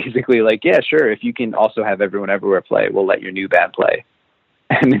 basically like, yeah, sure. If you can also have Everyone Everywhere play, we'll let your new band play.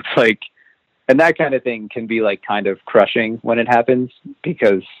 And it's like, and that kind of thing can be like kind of crushing when it happens,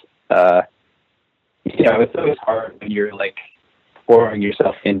 because, you know, it's always hard when you're like pouring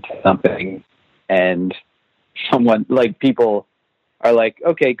yourself into something and someone, like, people are like,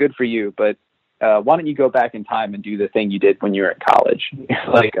 okay, good for you, but why don't you go back in time and do the thing you did when you were in college?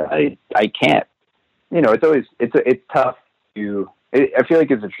 Like, I can't. You know, it's tough to. I feel like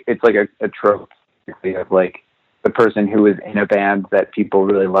it's like a trope of like the person who is in a band that people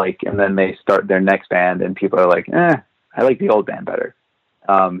really like, and then they start their next band, and people are like, I like the old band better.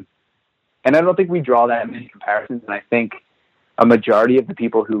 And I don't think we draw that many comparisons. And I think a majority of the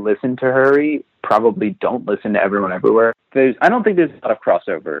people who listen to Hurry probably don't listen to Everyone Everywhere. I don't think there's a lot of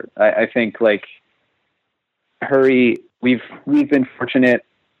crossover. I think like Hurry, we've been fortunate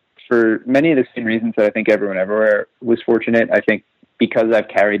for many of the same reasons that I think Everyone Everywhere was fortunate. I think because I've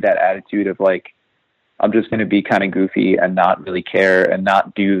carried that attitude of like, I'm just going to be kind of goofy and not really care and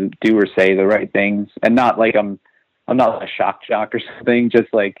not do or say the right things, and not like I'm not a shock jock or something.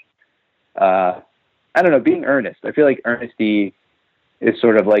 Just like, I don't know, being earnest. I feel like earnesty is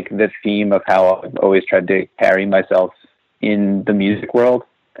sort of like the theme of how I've always tried to carry myself in the music world.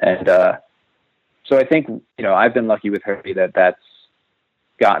 And, so I think, you know, I've been lucky with Hurry that that's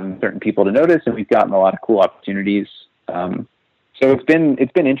gotten certain people to notice, and we've gotten a lot of cool opportunities. So it's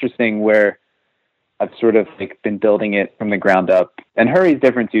been interesting where I've sort of like been building it from the ground up. And Hurry is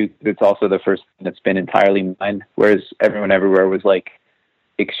different too. It's also the first thing that's been entirely mine, whereas Everyone Everywhere was like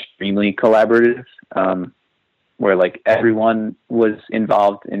extremely collaborative, where like everyone was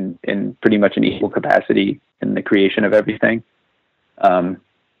involved in pretty much an equal capacity in the creation of everything. So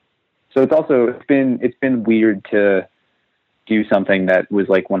it's been weird to do something that was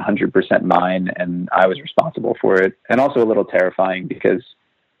like 100% mine and I was responsible for it, and also a little terrifying because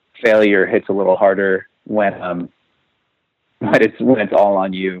failure hits a little harder when it's all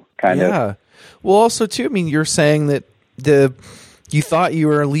on you, kind of. Yeah. Well, also too, I mean, you're saying that you thought you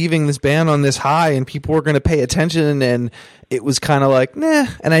were leaving this band on this high and people were going to pay attention, and it was kind of like, nah.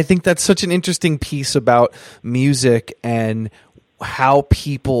 And I think that's such an interesting piece about music and how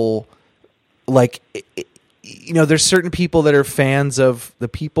people like, you know, there's certain people that are fans of the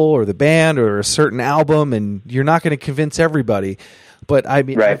people or the band or a certain album, and you're not going to convince everybody. But I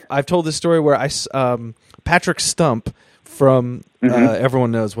mean, right. I've told this story where Patrick Stump from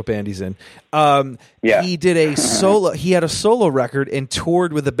everyone knows what band he's in. He did a solo. He had a solo record and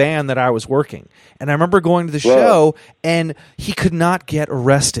toured with a band that I was working. And I remember going to the show, and he could not get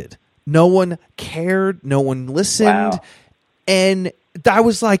arrested. No one cared. No one listened. Wow. And I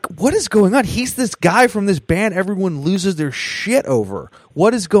was like, what is going on? He's this guy from this band everyone loses their shit over.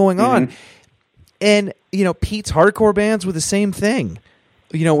 What is going on? And, you know, Pete's hardcore bands were the same thing.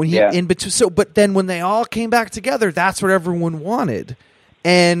 You know, when he in between. So, but then when they all came back together, that's what everyone wanted.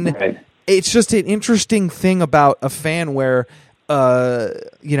 And it's just an interesting thing about a fan where,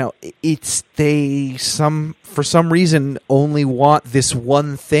 you know, for some reason only want this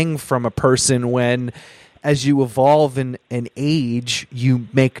one thing from a person, when as you evolve and age, you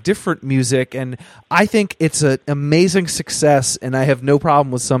make different music. And I think it's an amazing success, and I have no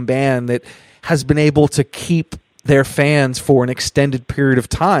problem with some band that has been able to keep their fans for an extended period of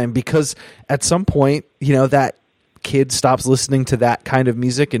time, because at some point, you know, that kid stops listening to that kind of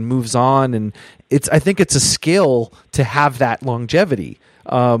music and moves on. And I think it's a skill to have that longevity.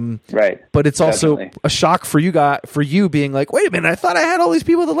 Right. But it's also a shock for you being like, wait a minute, I thought I had all these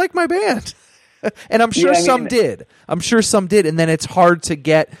people that like my band. And I'm sure some did. And then it's hard to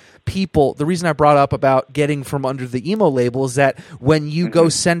get people. The reason I brought up about getting from under the emo label is that when you go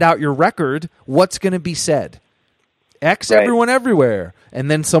send out your record, what's going to be said? Everyone Everywhere. And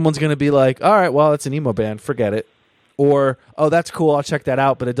then someone's going to be like, all right, well, it's an emo band, forget it. Or, oh, that's cool, I'll check that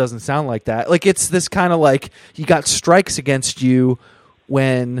out, but it doesn't sound like that. Like, it's this kind of like, you got strikes against you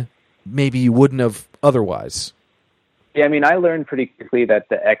when maybe you wouldn't have otherwise. Yeah, I mean, I learned pretty quickly that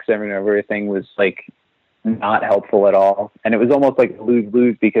the X Everyone Everywhere thing was like not helpful at all, and it was almost like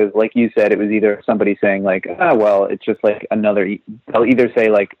lose-lose because, like you said, it was either somebody saying like, "Oh, well, it's just like another." They'll either say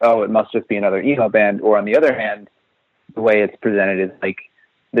like, "Oh, it must just be another emo band," or on the other hand, the way it's presented is like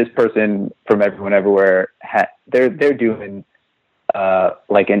this person from Everyone Everywhere they're doing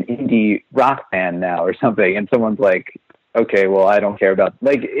like an indie rock band now or something, and someone's like, "Okay, well, I don't care about."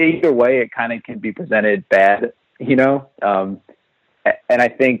 Like either way, it kind of can be presented bad, you know. And I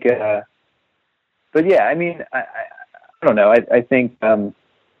think. But yeah, I mean, I don't know. I think it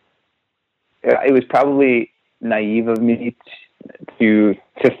was probably naive of me to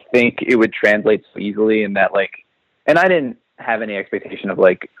think it would translate so easily, and that like, and I didn't have any expectation of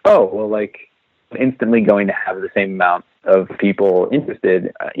like, oh, well, like instantly going to have the same amount of people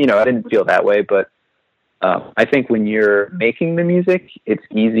interested. You know, I didn't feel that way, but I think when you're making the music, it's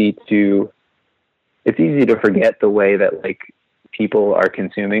easy to forget the way that like people are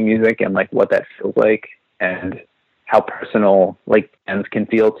consuming music and like what that feels like and how personal like bands can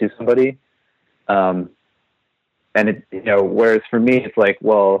feel to somebody. And it, you know, whereas for me, it's like,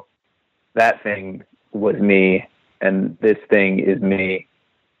 well, that thing was me and this thing is me.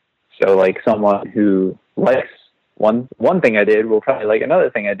 So like someone who likes one thing I did will probably like another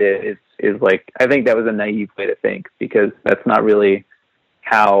thing I did is like, I think that was a naive way to think because that's not really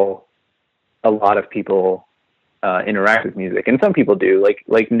how a lot of people interact with music, and some people do,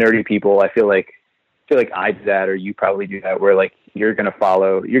 like nerdy people. I feel like I do that, or you probably do that, where like you're gonna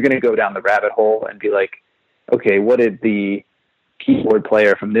go down the rabbit hole and be like, okay, what did the keyboard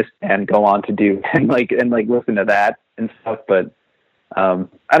player from this band go on to do, and listen to that and stuff. But I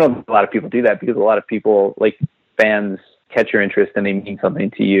don't think a lot of people do that because a lot of people like bands catch your interest and they mean something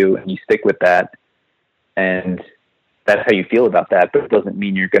to you, and you stick with that, and that's how you feel about that. But it doesn't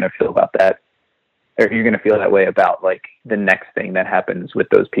mean you're gonna feel about that. Or you're going to feel that way about like the next thing that happens with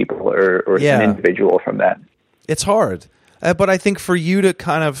those people or an individual from that. It's hard. But I think for you to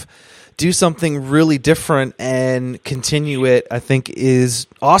kind of do something really different and continue it, I think is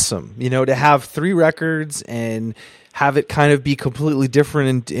awesome. You know, to have 3 records and have it kind of be completely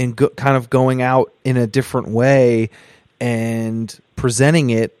different and kind of going out in a different way and presenting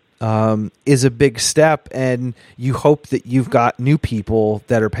it is a big step, and you hope that you've got new people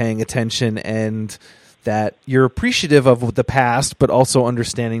that are paying attention and that you're appreciative of the past, but also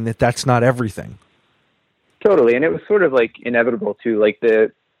understanding that that's not everything. Totally. And it was sort of like inevitable too. Like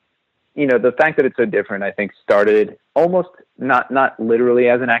the fact that it's so different, I think started almost not literally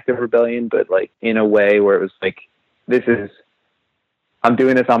as an act of rebellion, but like in a way where it was like, I'm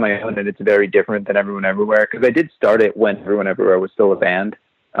doing this on my own and it's very different than Everyone Everywhere. Cause I did start it when Everyone Everywhere was still a band.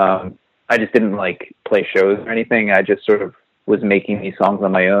 I just didn't like play shows or anything. I just sort of was making these songs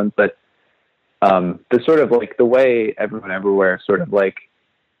on my own. But the sort of like the way Everyone Everywhere sort of like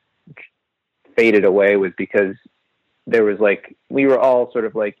faded away was because there was like, we were all sort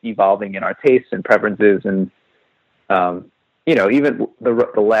of like evolving in our tastes and preferences. And, you know, even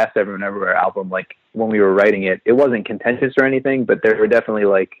the last Everyone Everywhere album, like when we were writing it, it wasn't contentious or anything, but there were definitely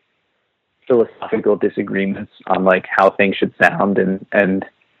like philosophical disagreements on like how things should sound. And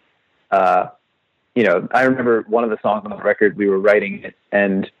you know, I remember one of the songs on the record, we were writing it,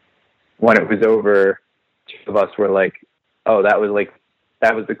 and when it was over, 2 of us were like, oh, that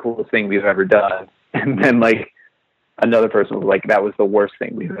was the coolest thing we've ever done. And then like another person was like, that was the worst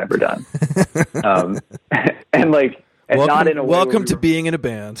thing we've ever done. And like, and welcome, not in a way welcome to being in a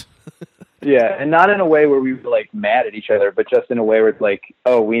band. Yeah. And not in a way where we were like mad at each other, but just in a way where it's like,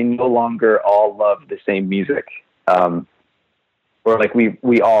 oh, we no longer all love the same music. Or like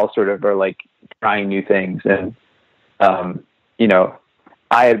we all sort of are like trying new things. And, you know,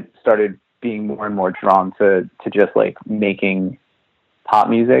 I had started being more and more drawn to just like making pop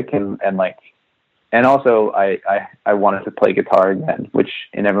music and like, and also I wanted to play guitar again, which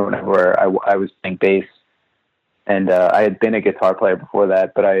in Everyone Everywhere, I was playing bass, and I had been a guitar player before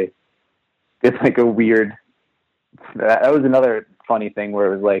that, but it's like a weird, that was another funny thing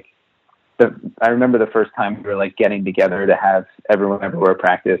where it was like, I remember the first time we were like getting together to have Everyone Everywhere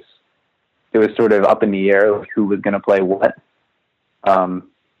practice. It was sort of up in the air, like who was going to play what.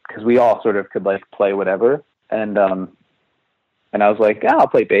 Cause we all sort of could like play whatever. And I was like, yeah, I'll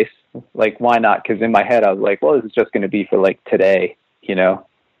play bass. Like, why not? Cause in my head, I was like, well, this is just going to be for like today, you know?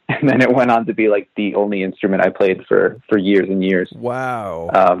 And then it went on to be like the only instrument I played for years and years.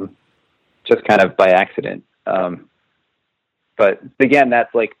 Wow. Just kind of by accident. But again,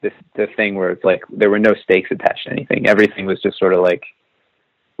 that's like the thing where it's like there were no stakes attached to anything. Everything was just sort of like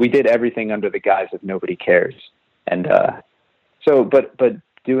we did everything under the guise of nobody cares. And so, but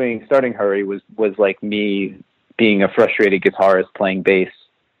starting Hurry was like me being a frustrated guitarist playing bass.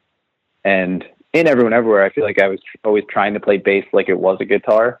 And in Everyone Everywhere, I feel like I was always trying to play bass like it was a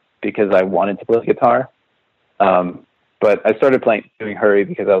guitar because I wanted to play guitar. But I started doing Hurry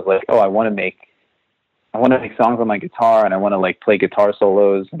because I was like, oh, I want to make songs on my guitar, and I want to like play guitar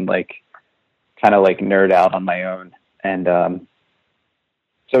solos and like kind of like nerd out on my own. And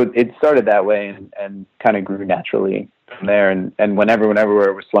so it started that way and kind of grew naturally from there. And when Everyone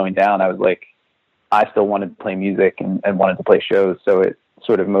Everywhere was slowing down, I was like, I still wanted to play music and wanted to play shows. So it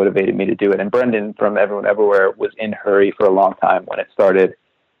sort of motivated me to do it. And Brendan from Everyone Everywhere was in Hurry for a long time when it started,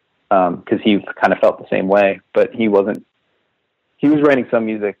 because he kind of felt the same way, but he was writing some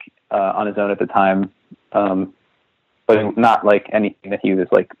music on his own at the time, but not like anything that he was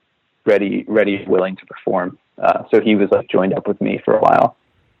like ready, willing to perform. So he was like joined up with me for a while.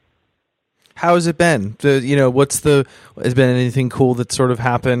 How has it been? Has been anything cool that sort of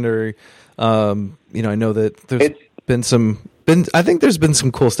happened, or I know that I think there's been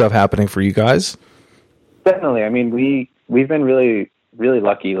some cool stuff happening for you guys. Definitely. I mean, we've been really, really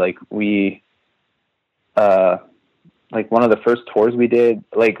lucky. Like we, like one of the first tours we did,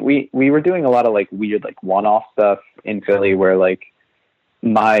 like we were doing a lot of like weird, like one-off stuff in Philly where like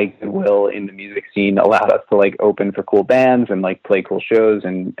my goodwill in the music scene allowed us to like open for cool bands and like play cool shows.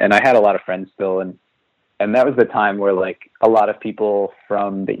 And I had a lot of friends still. And that was the time where like a lot of people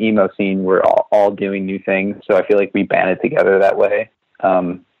from the emo scene were all doing new things. So I feel like we banded together that way.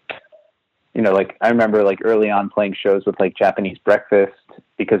 Like I remember like early on playing shows with like Japanese Breakfast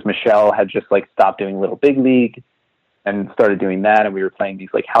because Michelle had just like stopped doing Little Big League and started doing that. And we were playing these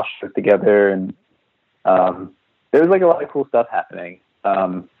like house shows together. And there was like a lot of cool stuff happening.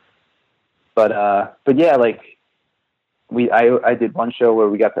 But yeah, like I did one show where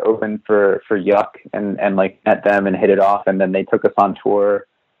we got to open for Yuck and like met them and hit it off. And then they took us on tour.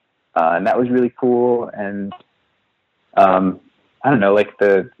 And that was really cool. And, I don't know, like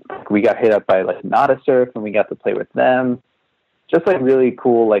we got hit up by like Nada Surf and we got to play with them. Just like really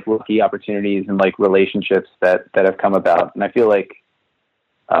cool, like lucky opportunities and like relationships that have come about. And I feel like,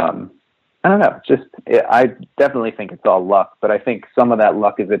 I don't know, I definitely think it's all luck, but I think some of that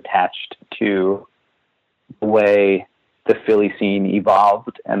luck is attached to the way the Philly scene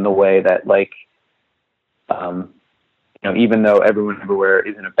evolved and the way that like, even though Everyone Everywhere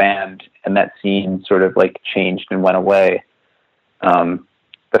isn't a band and that scene sort of like changed and went away,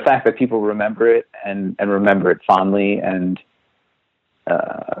 the fact that people remember it and remember it fondly and,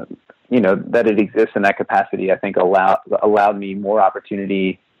 that it exists in that capacity, I think allowed me more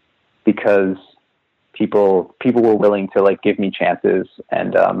opportunity because people were willing to like give me chances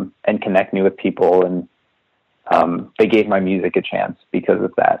and connect me with people. And, they gave my music a chance because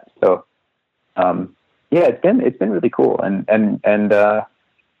of that. So, yeah, it's been really cool. And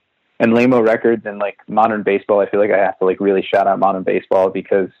Lamo Records and like Modern Baseball, I feel like I have to like really shout out Modern Baseball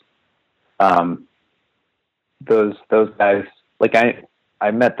because, those guys, like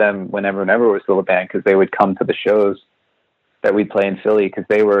I met them when Everyone Everywhere was still a band because they would come to the shows that we'd play in Philly because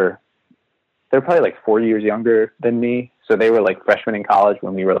they're probably like 4 years younger than me. So they were like freshmen in college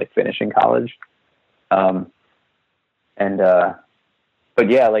when we were like finishing college. But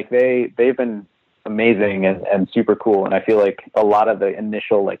yeah, like they've been amazing and super cool. And I feel like a lot of the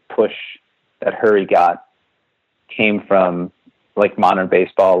initial like push that Hurry got came from like Modern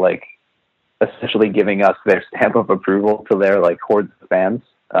Baseball, like essentially giving us their stamp of approval to their like hordes of fans.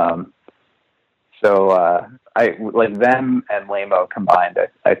 So I like them and Lamo combined,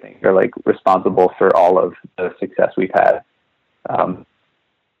 I think are like responsible for all of the success we've had.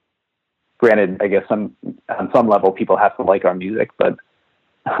 Granted, I guess on some level people have to like our music, but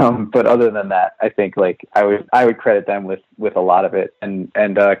other than that, I think like I would credit them with a lot of it, and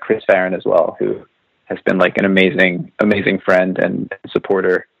Chris Farron as well, who has been like an amazing friend and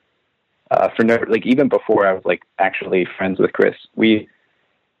supporter. Even before I was like actually friends with Chris, we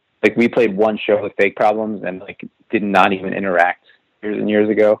played one show with Fake Problems and like did not even interact years and years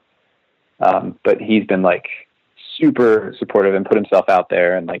ago. But he's been like super supportive and put himself out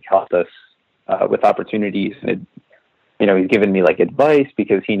there and like helped us with opportunities. And he's given me like advice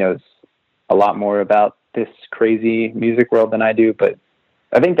because he knows a lot more about this crazy music world than I do. But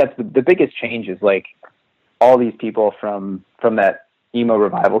I think that's the biggest change is like all these people from that emo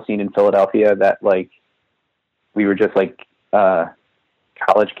revival scene in Philadelphia that like we were just like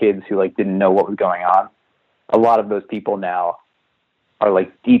college kids who like didn't know what was going on. A lot of those people now are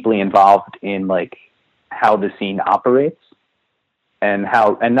like deeply involved in like how the scene operates and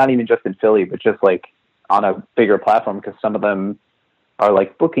not even just in Philly, but just like on a bigger platform, because some of them are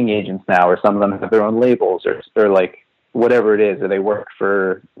like booking agents now, or some of them have their own labels, or they're like whatever it is, or they work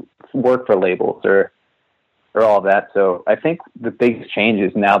for labels, or or all that. So I think the biggest change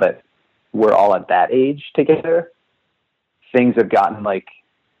is now that we're all at that age together, things have gotten like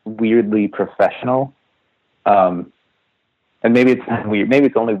weirdly professional. And maybe it's weird. Maybe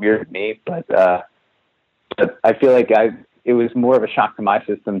it's only weird to me, but I feel like it was more of a shock to my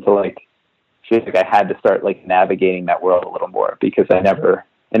system to like feel like I had to start like navigating that world a little more, because I never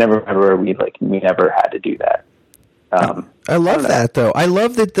remember we never had to do that. I love that though. I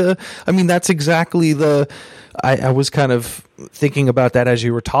love that that's exactly I was kind of thinking about that as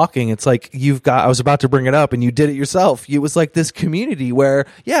you were talking. It's like I was about to bring it up and you did it yourself. It was like this community where,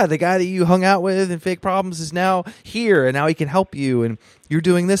 the guy that you hung out with in Fake Problems is now here and now he can help you, and you're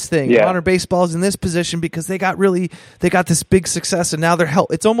doing this thing. Yeah. Honor Baseball's in this position because they got this big success and now they're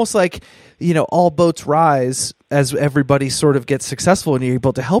It's almost like, all boats rise as everybody sort of gets successful and you're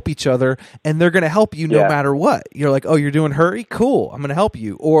able to help each other, and they're going to help you no matter what. You're like, oh, you're doing Hurry? Cool. I'm going to help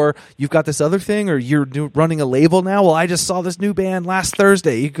you. Or you've got this other thing, or you're running a label now. Well, I just saw this new band last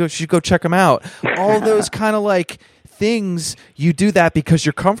Thursday. You should go check them out. All those kind of like things, you do that because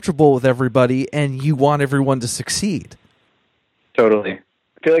you're comfortable with everybody and you want everyone to succeed. Totally.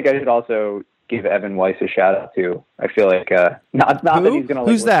 I feel like I should also give Evan Weiss a shout out too. I feel like not that he's going to.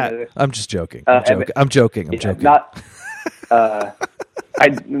 Who's that? I'm just joking. I'm joking. It's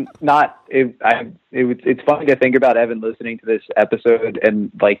funny to think about Evan listening to this episode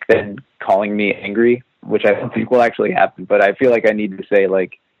and like then calling me angry, which I don't think will actually happen. But I feel like I need to say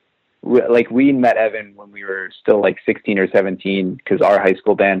like we met Evan when we were still like 16 or 17, because our high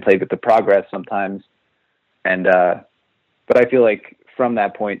school band played with the Progress sometimes, and but I feel like from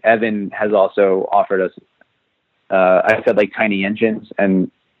that point, Evan has also offered us, I said like Tiny Engines. And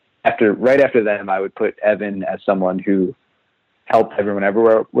right after them, I would put Evan as someone who helped Everyone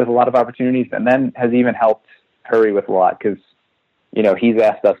Everywhere with a lot of opportunities, and then has even helped Hurry with a lot. Cause he's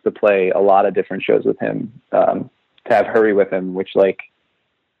asked us to play a lot of different shows with him, to have Hurry with him, which like,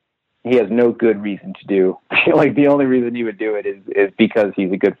 he has no good reason to do. Like the only reason he would do it is because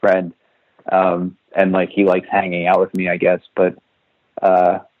he's a good friend. And like, he likes hanging out with me, I guess. But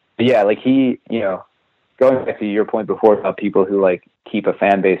like he, going back to your point before about people who like keep a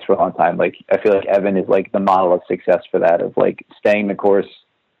fan base for a long time, like I feel like Evan is like the model of success for that, of like staying the course,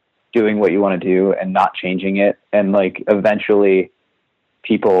 doing what you want to do and not changing it. And like, eventually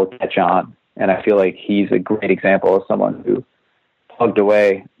people catch on. And I feel like he's a great example of someone who plugged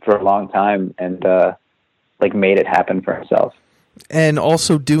away for a long time and, like made it happen for himself. And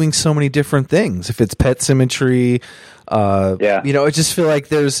also doing so many different things. If it's Pet Symmetry, I just feel like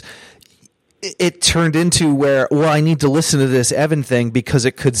it turned into where, I need to listen to this Evan thing because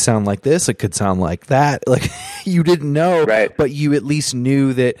it could sound like this, it could sound like that. Like you didn't know, right, but you at least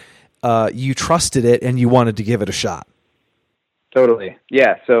knew that you trusted it and you wanted to give it a shot. Totally.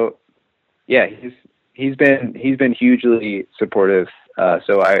 Yeah. So yeah, he's been hugely supportive.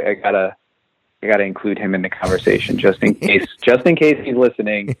 So I gotta include him in the conversation just in case he's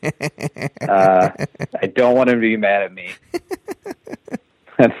listening. I don't want him to be mad at me.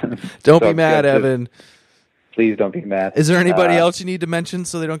 Don't be mad, Evan. Please don't be mad. Is there anybody else you need to mention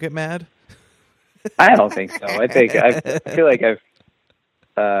so they don't get mad? I don't think so. I feel like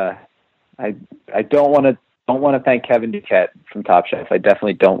I don't want to thank Kevin Duquette from Top Chef. I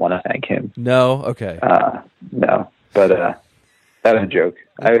definitely don't want to thank him. No? Okay. No, but that was a joke.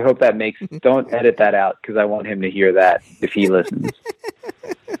 I hope that don't edit that out, because I want him to hear that if he listens.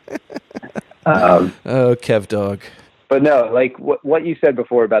 Kev Dog. But no, like what you said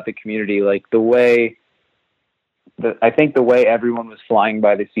before about the community, like I think the way everyone was flying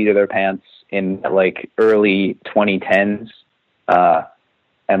by the seat of their pants in like early 2010s,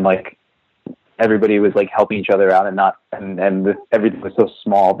 and like everybody was like helping each other out and everything was so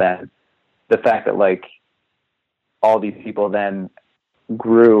small then. The fact that like all these people then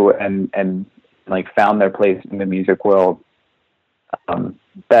grew and like found their place in the music world,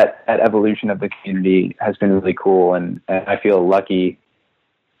 that evolution of the community has been really cool. And I feel lucky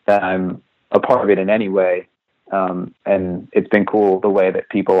that I'm a part of it in any way. And it's been cool the way that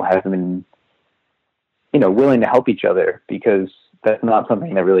people have been, willing to help each other, because that's not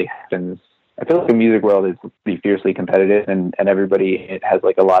something that really happens. I feel like the music world is pretty fiercely competitive, and everybody has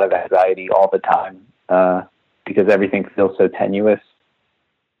like a lot of anxiety all the time, because everything feels so tenuous.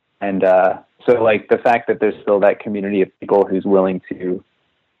 And so like the fact that there's still that community of people who's willing to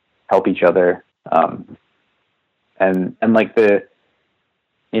help each other, and like the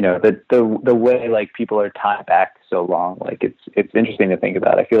way like people are tied back so long, like it's interesting to think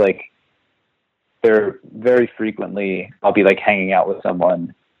about. I feel like there very frequently I'll be like hanging out with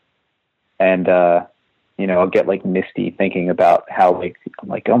someone, and I'll get like misty thinking about how like I'm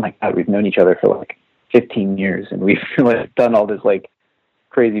like, oh my God, we've known each other for like 15 years, and we've like done all this like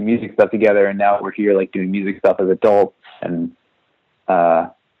crazy music stuff together, and now we're here like doing music stuff as adults. And I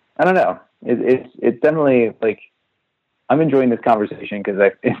don't know, it's definitely like I'm enjoying this conversation because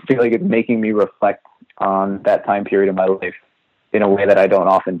I feel like it's making me reflect on that time period of my life in a way that I don't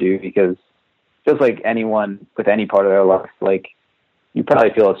often do, because just like anyone with any part of their life, like you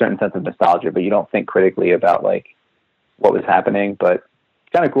probably feel a certain sense of nostalgia, but you don't think critically about like what was happening. But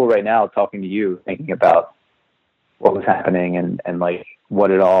it's kind of cool right now talking to you, thinking about what was happening and like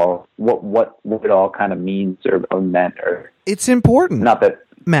what it all kind of means or meant. Or it's important. Not that,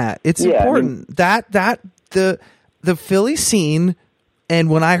 Matt, it's important that the Philly scene. And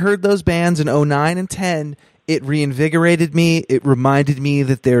when I heard those bands in 09 and 10, it reinvigorated me. It reminded me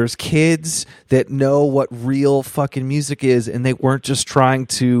that there's kids that know what real fucking music is, and they weren't just trying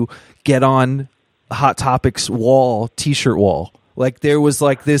to get on Hot Topics t-shirt wall. Like there was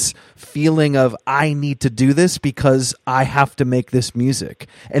like this feeling of I need to do this because I have to make this music.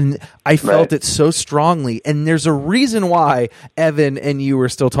 And I felt it so strongly. And there's a reason why Evan and you are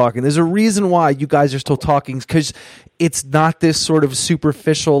still talking. There's a reason why you guys are still talking, because it's not this sort of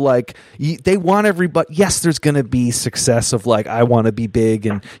superficial, like they want everybody. Yes, there's going to be success of like, I want to be big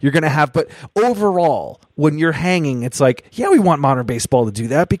and you're going to have, but overall when you're hanging, it's like, yeah, we want modern baseball to do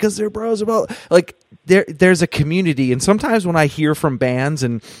that because they're bros about like, there's a community. And sometimes when I hear from bands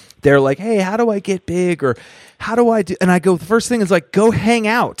and they're like, hey, how do I get big? Or how do I do? And I go, the first thing is like, go hang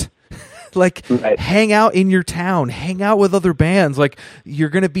out. Like hang out in your town, hang out with other bands. Like you're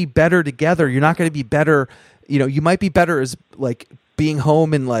going to be better together. You're not going to be better. You know, you might be better as like being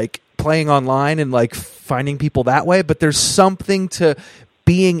home and like playing online and like finding people that way. But there's something to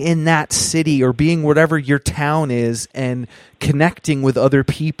being in that city or being whatever your town is and connecting with other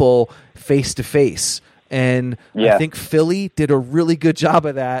people face to face. And I think Philly did a really good job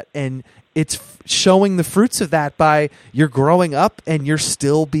of that. And it's showing the fruits of that by you're growing up and you're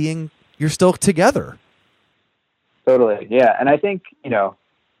still together. Totally. Yeah. And I think, you know,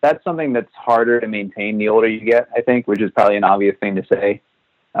 that's something that's harder to maintain the older you get, I think, which is probably an obvious thing to say.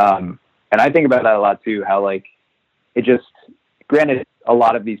 And I think about that a lot too, how like it just, granted, a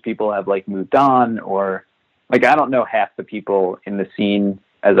lot of these people have like moved on, or like, I don't know half the people in the scene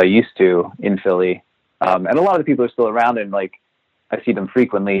as I used to in Philly. And a lot of the people are still around and like, I see them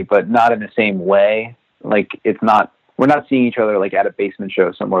frequently, but not in the same way. Like we're not seeing each other like at a basement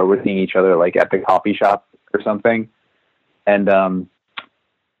show somewhere. We're seeing each other like at the coffee shop or something. And,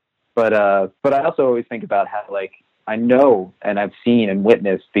 but I also always think about how like, I know, and I've seen and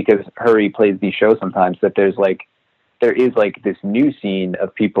witnessed, because Hurry plays these shows sometimes, that there is like this new scene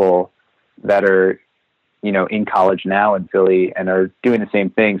of people that are, you know, in college now in Philly and are doing the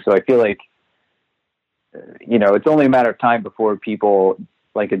same thing. So I feel like, you know, it's only a matter of time before people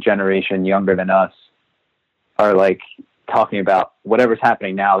like a generation younger than us are like talking about whatever's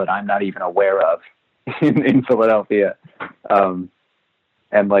happening now that I'm not even aware of in Philadelphia. And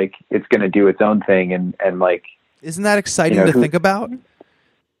like, it's going to do its own thing. And like, isn't that exciting to think about?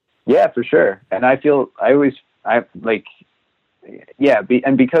 Yeah, for sure. And I because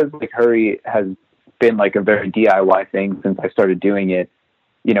like Hurry has been like a very DIY thing since I started doing it,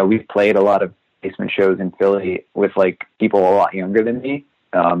 you know, we've played a lot of basement shows in Philly with like people a lot younger than me,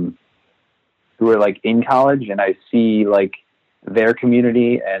 who are like in college, and I see like their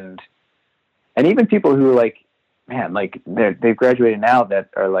community and even people who are like, man, like they've graduated now that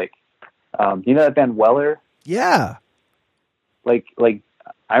are like, you know that band Weller? Yeah. Like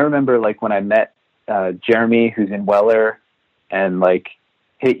I remember like when I met Jeremy, who's in Weller, and like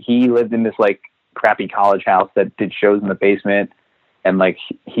he lived in this like crappy college house that did shows in the basement, and like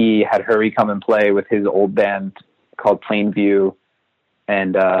he had Hurry come and play with his old band called Plainview,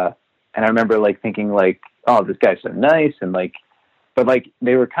 and I remember like thinking like, oh, this guy's so nice, and like, but like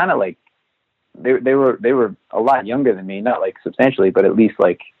they were kind of like they were a lot younger than me, not like substantially, but at least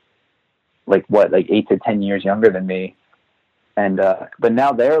like 8 to 10 years younger than me. And, but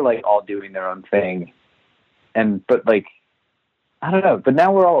now they're like all doing their own thing. But like, I don't know, but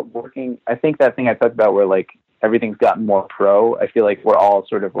now we're all working. I think that thing I talked about where like everything's gotten more pro, I feel like we're all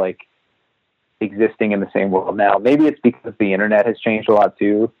sort of like existing in the same world now. Maybe it's because the internet has changed a lot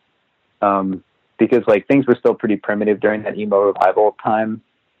too. Because like things were still pretty primitive during that emo revival time.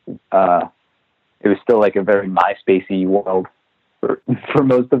 It was still like a very MySpace-y world for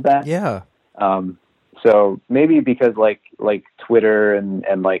most of that. Yeah. So maybe because like Twitter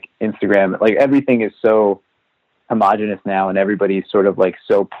and like Instagram, like everything is so homogenous now, and everybody's sort of like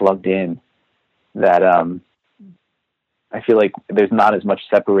so plugged in that I feel like there's not as much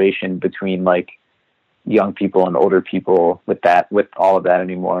separation between like young people and older people with all of that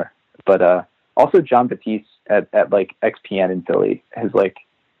anymore. But also John Batiste at like XPN in Philly has like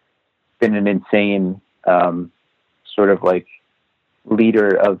been an insane sort of like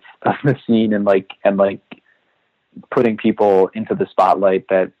leader of the scene and like putting people into the spotlight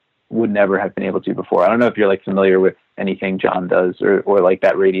that would never have been able to before. I don't know if you're like familiar with anything John does or like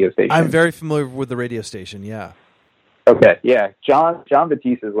that radio station. I'm very familiar with the radio station. Yeah. Okay. Yeah. John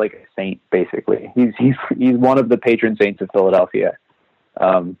Batiste is like a saint, basically. He's one of the patron saints of Philadelphia.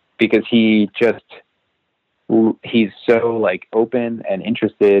 Because he's so like open and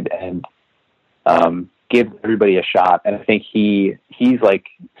interested and, gives everybody a shot. And I think he's like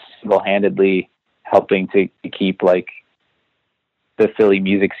single-handedly helping to keep like the Philly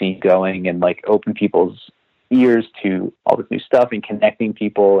music scene going and like open people's ears to all this new stuff and connecting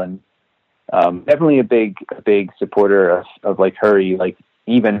people. And definitely a big supporter of like Hurry. Like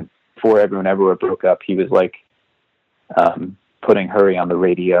even before Everyone Everywhere broke up, he was like putting Hurry on the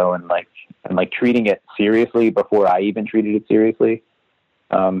radio and treating it seriously before I even treated it seriously.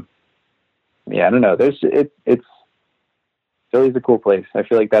 Yeah, I don't know. It's Philly's a cool place. I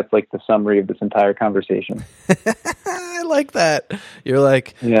feel like that's like the summary of this entire conversation. I like that. You're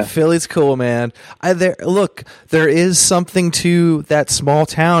like, yeah. Philly's cool, man. There is something to that small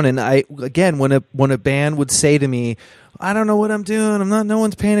town. And again, when a band would say to me, I don't know what I'm doing, no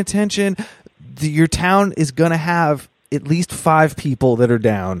one's paying attention, your town is going to have at least 5 people that are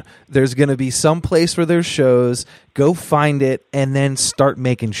down. There's going to be some place where there's shows. Go find it and then start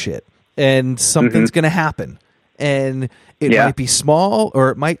making shit. And something's going to happen. And it might be small or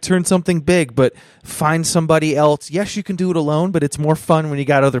it might turn something big, but find somebody else. Yes, you can do it alone, but it's more fun when you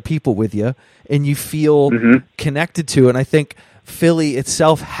got other people with you and you feel connected to it. And I think Philly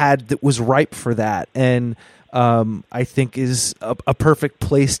itself was ripe for that. And I think is a perfect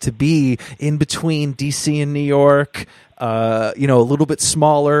place to be in between DC and New York, a little bit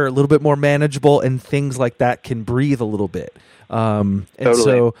smaller, a little bit more manageable, and things like that can breathe a little bit. And totally.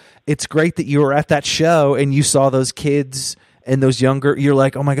 So it's great that you were at that show and you saw those kids and those younger, you're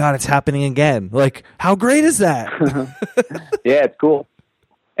like, oh my God, it's happening again. Like, how great is that? Yeah, it's cool.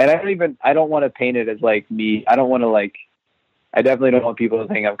 And I don't want to paint it as like me. I definitely don't want people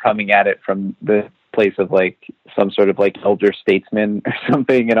to think I'm coming at it from the place of like some sort of like elder statesman or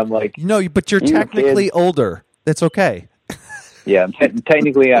something. And I'm like, no, but you're technically older. That's okay. Yeah,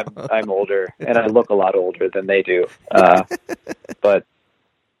 technically I'm older and I look a lot older than they do. But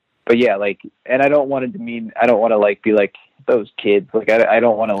yeah, like, and I don't want to like be like those kids. Like I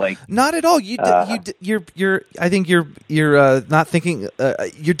don't want to like. Not at all. You're. I think you're not thinking.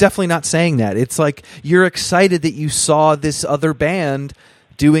 You're definitely not saying that. It's like you're excited that you saw this other band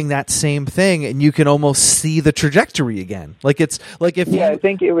doing that same thing, and you can almost see the trajectory again. Like it's like if I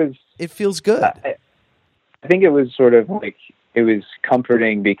think it was. It feels good. I think it was sort of like it was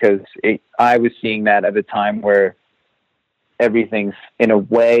comforting because I was seeing that at a time where everything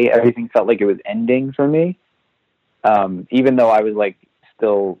felt like it was ending for me. Even though I was like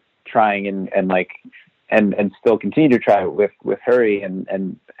still trying and still continue to try with Hurry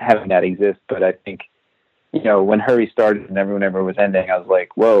and having that exist. But I think, when Hurry started and Everyone Ever was ending, I was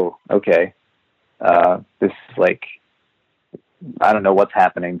like, whoa, okay. This is like, I don't know what's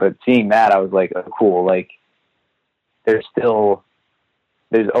happening, but seeing that, I was like, oh, cool. Like there's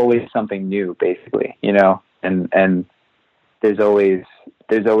always something new basically, and there's always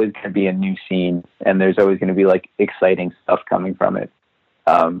going to be a new scene and there's always going to be like exciting stuff coming from it.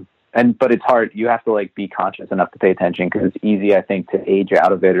 But it's hard. You have to like be conscious enough to pay attention because it's easy, I think, to age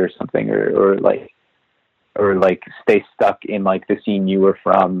out of it or something, or stay stuck in like the scene you were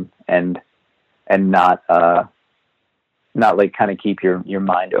from and not like kind of keep your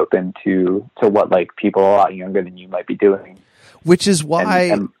mind open to what like people a lot younger than you might be doing. Which is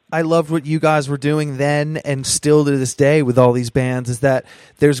why I loved what you guys were doing then and still to this day with all these bands, is that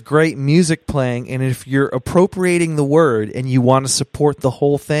there's great music playing, and if you're appropriating the word and you want to support the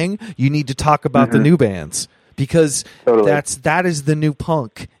whole thing, you need to talk about the new bands, because that is the new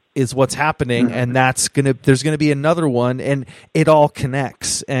punk is what's happening, and there's gonna be another one, and it all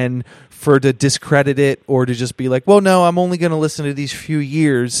connects. And to discredit it or to just be like, well, no, I'm only going to listen to these few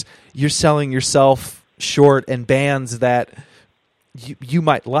years, you're selling yourself short, and bands that you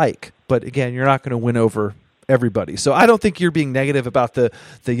might like, but again, you're not going to win over everybody. So I don't think you're being negative about the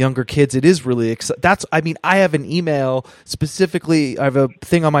younger kids. It is really I have an email specifically, I have a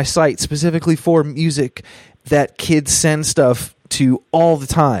thing on my site specifically for music that kids send stuff to all the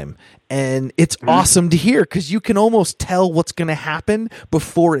time. And it's awesome to hear because you can almost tell what's going to happen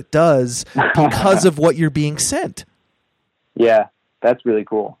before it does because of what you're being sent. Yeah, that's really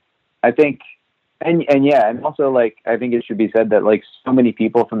cool. I think And yeah, and also like I think it should be said that like so many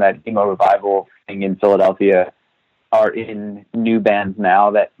people from that emo revival thing in Philadelphia are in new bands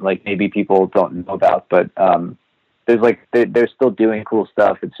now that like maybe people don't know about, but there's like they're still doing cool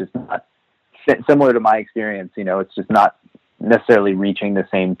stuff. It's just not similar to my experience. You know, it's just not necessarily reaching the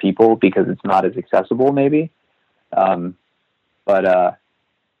same people because it's not as accessible maybe. But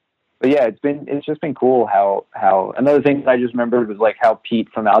yeah, it's just been cool how another thing that I just remembered was like how Pete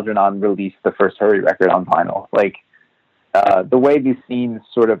from Algernon released the first Hurry record on vinyl. Like the way these scenes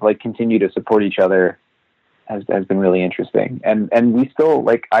sort of like continue to support each other has been really interesting. And we still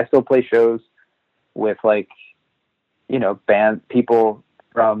like I still play shows with like, you know, band people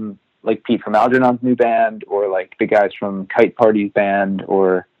from like Pete from Algernon's new band or like the guys from Kite Party's band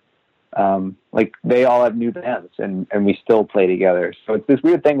or like they all have new bands and we still play together. So it's this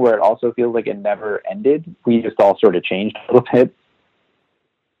weird thing where it also feels like it never ended. We just all sort of changed a little bit.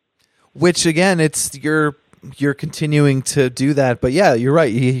 Which again, it's you're continuing to do that. But yeah, you're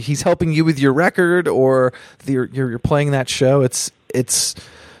right. He's helping you with your record or you're playing that show. That's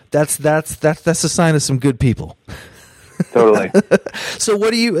a sign of some good people. Totally. So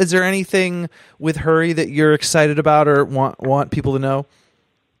is there anything with Hurry that you're excited about or want people to know?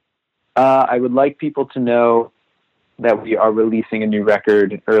 I would like people to know that we are releasing a new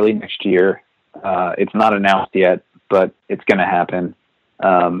record early next year. It's not announced yet, but it's going to happen.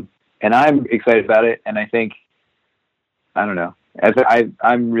 And I'm excited about it. And I think, I don't know,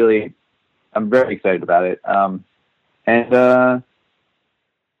 I'm very excited about it.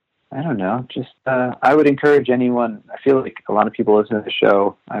 I don't know, just, I would encourage anyone. I feel like a lot of people listen to the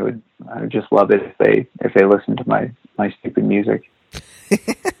show. I would just love it if they listen to my stupid music.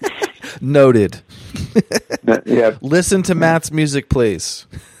 Noted. Yeah. Listen to Matt's music, please.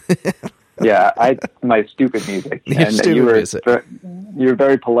 Yeah, my stupid music. You were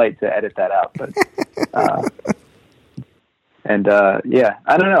very polite to edit that out, but yeah,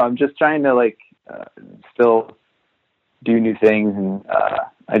 I don't know. I'm just trying to like still do new things, and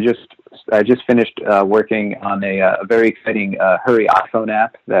I just finished working on a very exciting Hurry iPhone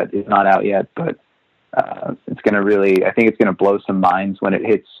app that is not out yet, but it's going to I think it's going to blow some minds when it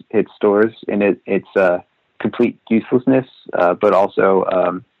hits stores. And it's complete uselessness, but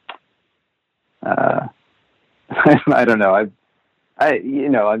also I don't know.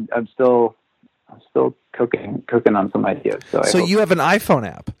 I'm still cooking on some ideas. So you have an iPhone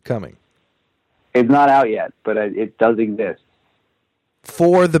app coming. It's not out yet, but it does exist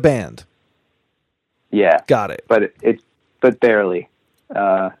for the band. Yeah, got it. But barely.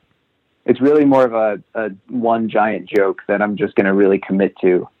 It's really more of a one giant joke that I'm just going to really commit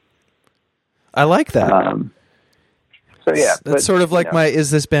to. I like that. So yeah, that's sort of like my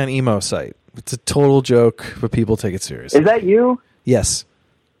Is This Band emo site. It's a total joke, but people take it seriously. Is that you? Yes.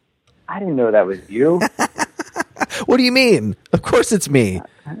 I didn't know that was you. What do you mean? Of course it's me.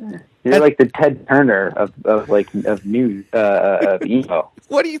 You're like the Ted Turner of news of emo.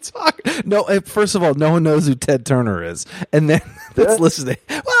 What are you talking? No, first of all, no one knows who Ted Turner is, and then that's listening.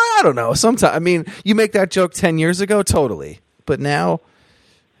 Well, I don't know. Sometimes, I mean, you make that joke 10 years ago, totally, but now,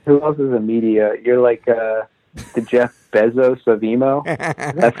 who else is a media? You're like the Jeff Bezos of emo.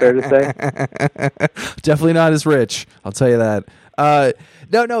 That's fair to say. Definitely not as rich. I'll tell you that.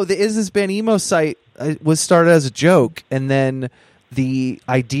 No. The Is This Band emo site was started as a joke, and then the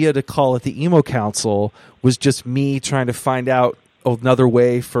idea to call it the Emo Council was just me trying to find out another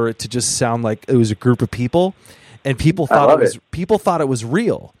way for it to just sound like it was a group of people, and people thought it was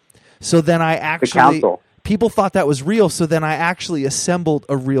real. So then people thought that was real. So then I actually assembled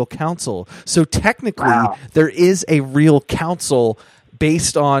a real council. So technically, there is a real council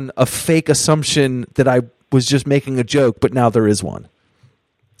based on a fake assumption that I was just making a joke, but now there is one.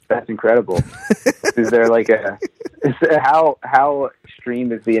 That's incredible. Is there like how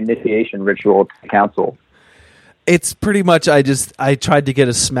extreme is the initiation ritual to the council? It's pretty much I tried to get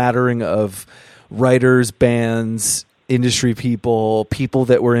a smattering of writers, bands, industry people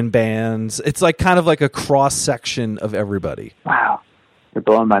that were in bands. It's like kind of like a cross section of everybody. Wow. You're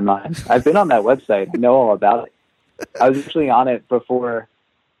blowing my mind. I've been on that website. I know all about it. I was actually on it before.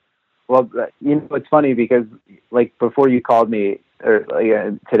 Well, you know, it's funny because like before you called me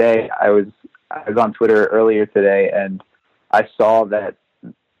today, I was on Twitter earlier today, and I saw that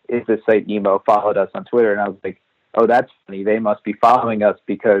Is This Site Emo followed us on Twitter, and I was like, oh, that's funny. They must be following us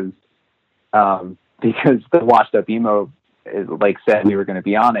because the Washed Up Emo said we were going to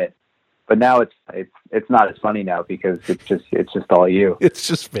be on it. but now it's not as funny now because it's just all you. It's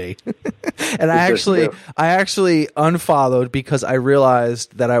just me. And I actually unfollowed because I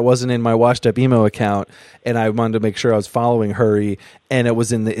realized that I wasn't in my Washed Up Emo account, and I wanted to make sure I was following Hurry, and it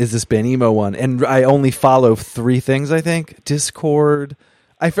was in the Is This Band Emo one. And I only follow 3 things, I think. Discord.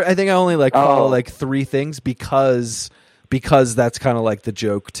 I think I only follow like 3 things because that's kind of like the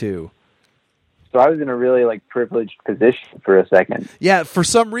joke too. So I was in a really like privileged position for a second. Yeah, for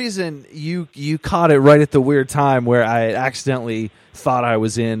some reason you caught it right at the weird time where I accidentally thought I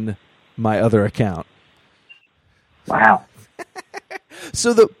was in my other account. Wow.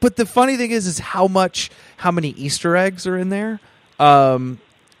 But the funny thing is how many Easter eggs are in there.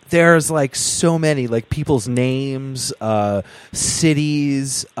 There's like so many, like people's names,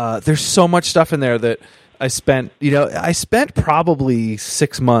 cities. There's so much stuff in there that I spent probably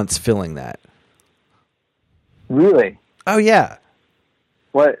 6 months filling that. Really? Oh yeah.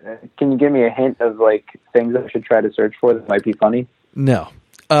 What? Can you give me a hint of like things I should try to search for that might be funny? No.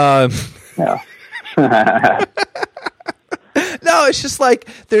 No. No, it's just like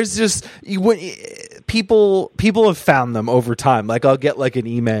there's just people have found them over time. Like I'll get like an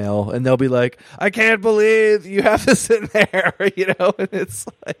email and they'll be like, "I can't believe you have this in there," and it's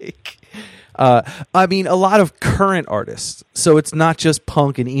like. I mean, a lot of current artists. So it's not just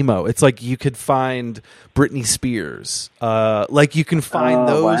punk and emo. It's like you could find Britney Spears. Like you can find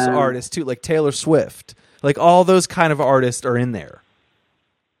those artists too, like Taylor Swift. Like all those kind of artists are in there.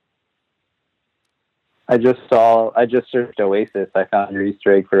 I just searched Oasis. I found your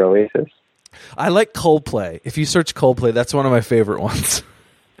Easter egg for Oasis. I like Coldplay. If you search Coldplay, that's one of my favorite ones.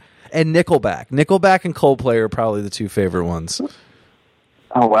 And Nickelback. Nickelback and Coldplay are probably the 2 favorite ones.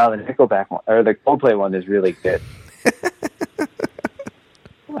 Oh wow, the Nickelback one or the Coldplay one is really good.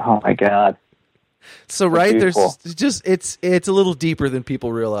 Oh my god! So right, there's just it's a little deeper than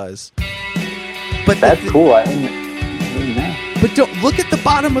people realize. But that's cool. I didn't know. But don't look at the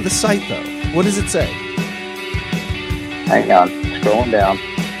bottom of the site though. What does it say? Hang on, scrolling down.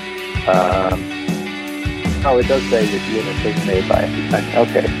 Oh, it does say that the image was made by.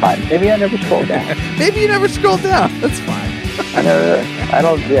 Okay, fine. Maybe I never scrolled down. Maybe you never scrolled down. That's fine. I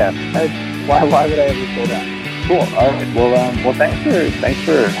don't. Yeah. Why would I ever scroll down? Cool. All right. Well, thanks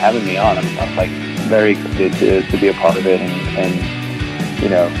for having me on. I'm like very excited to be a part of it and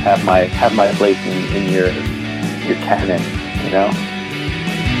have my place in your canon.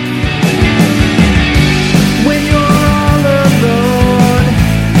 When you're all alone.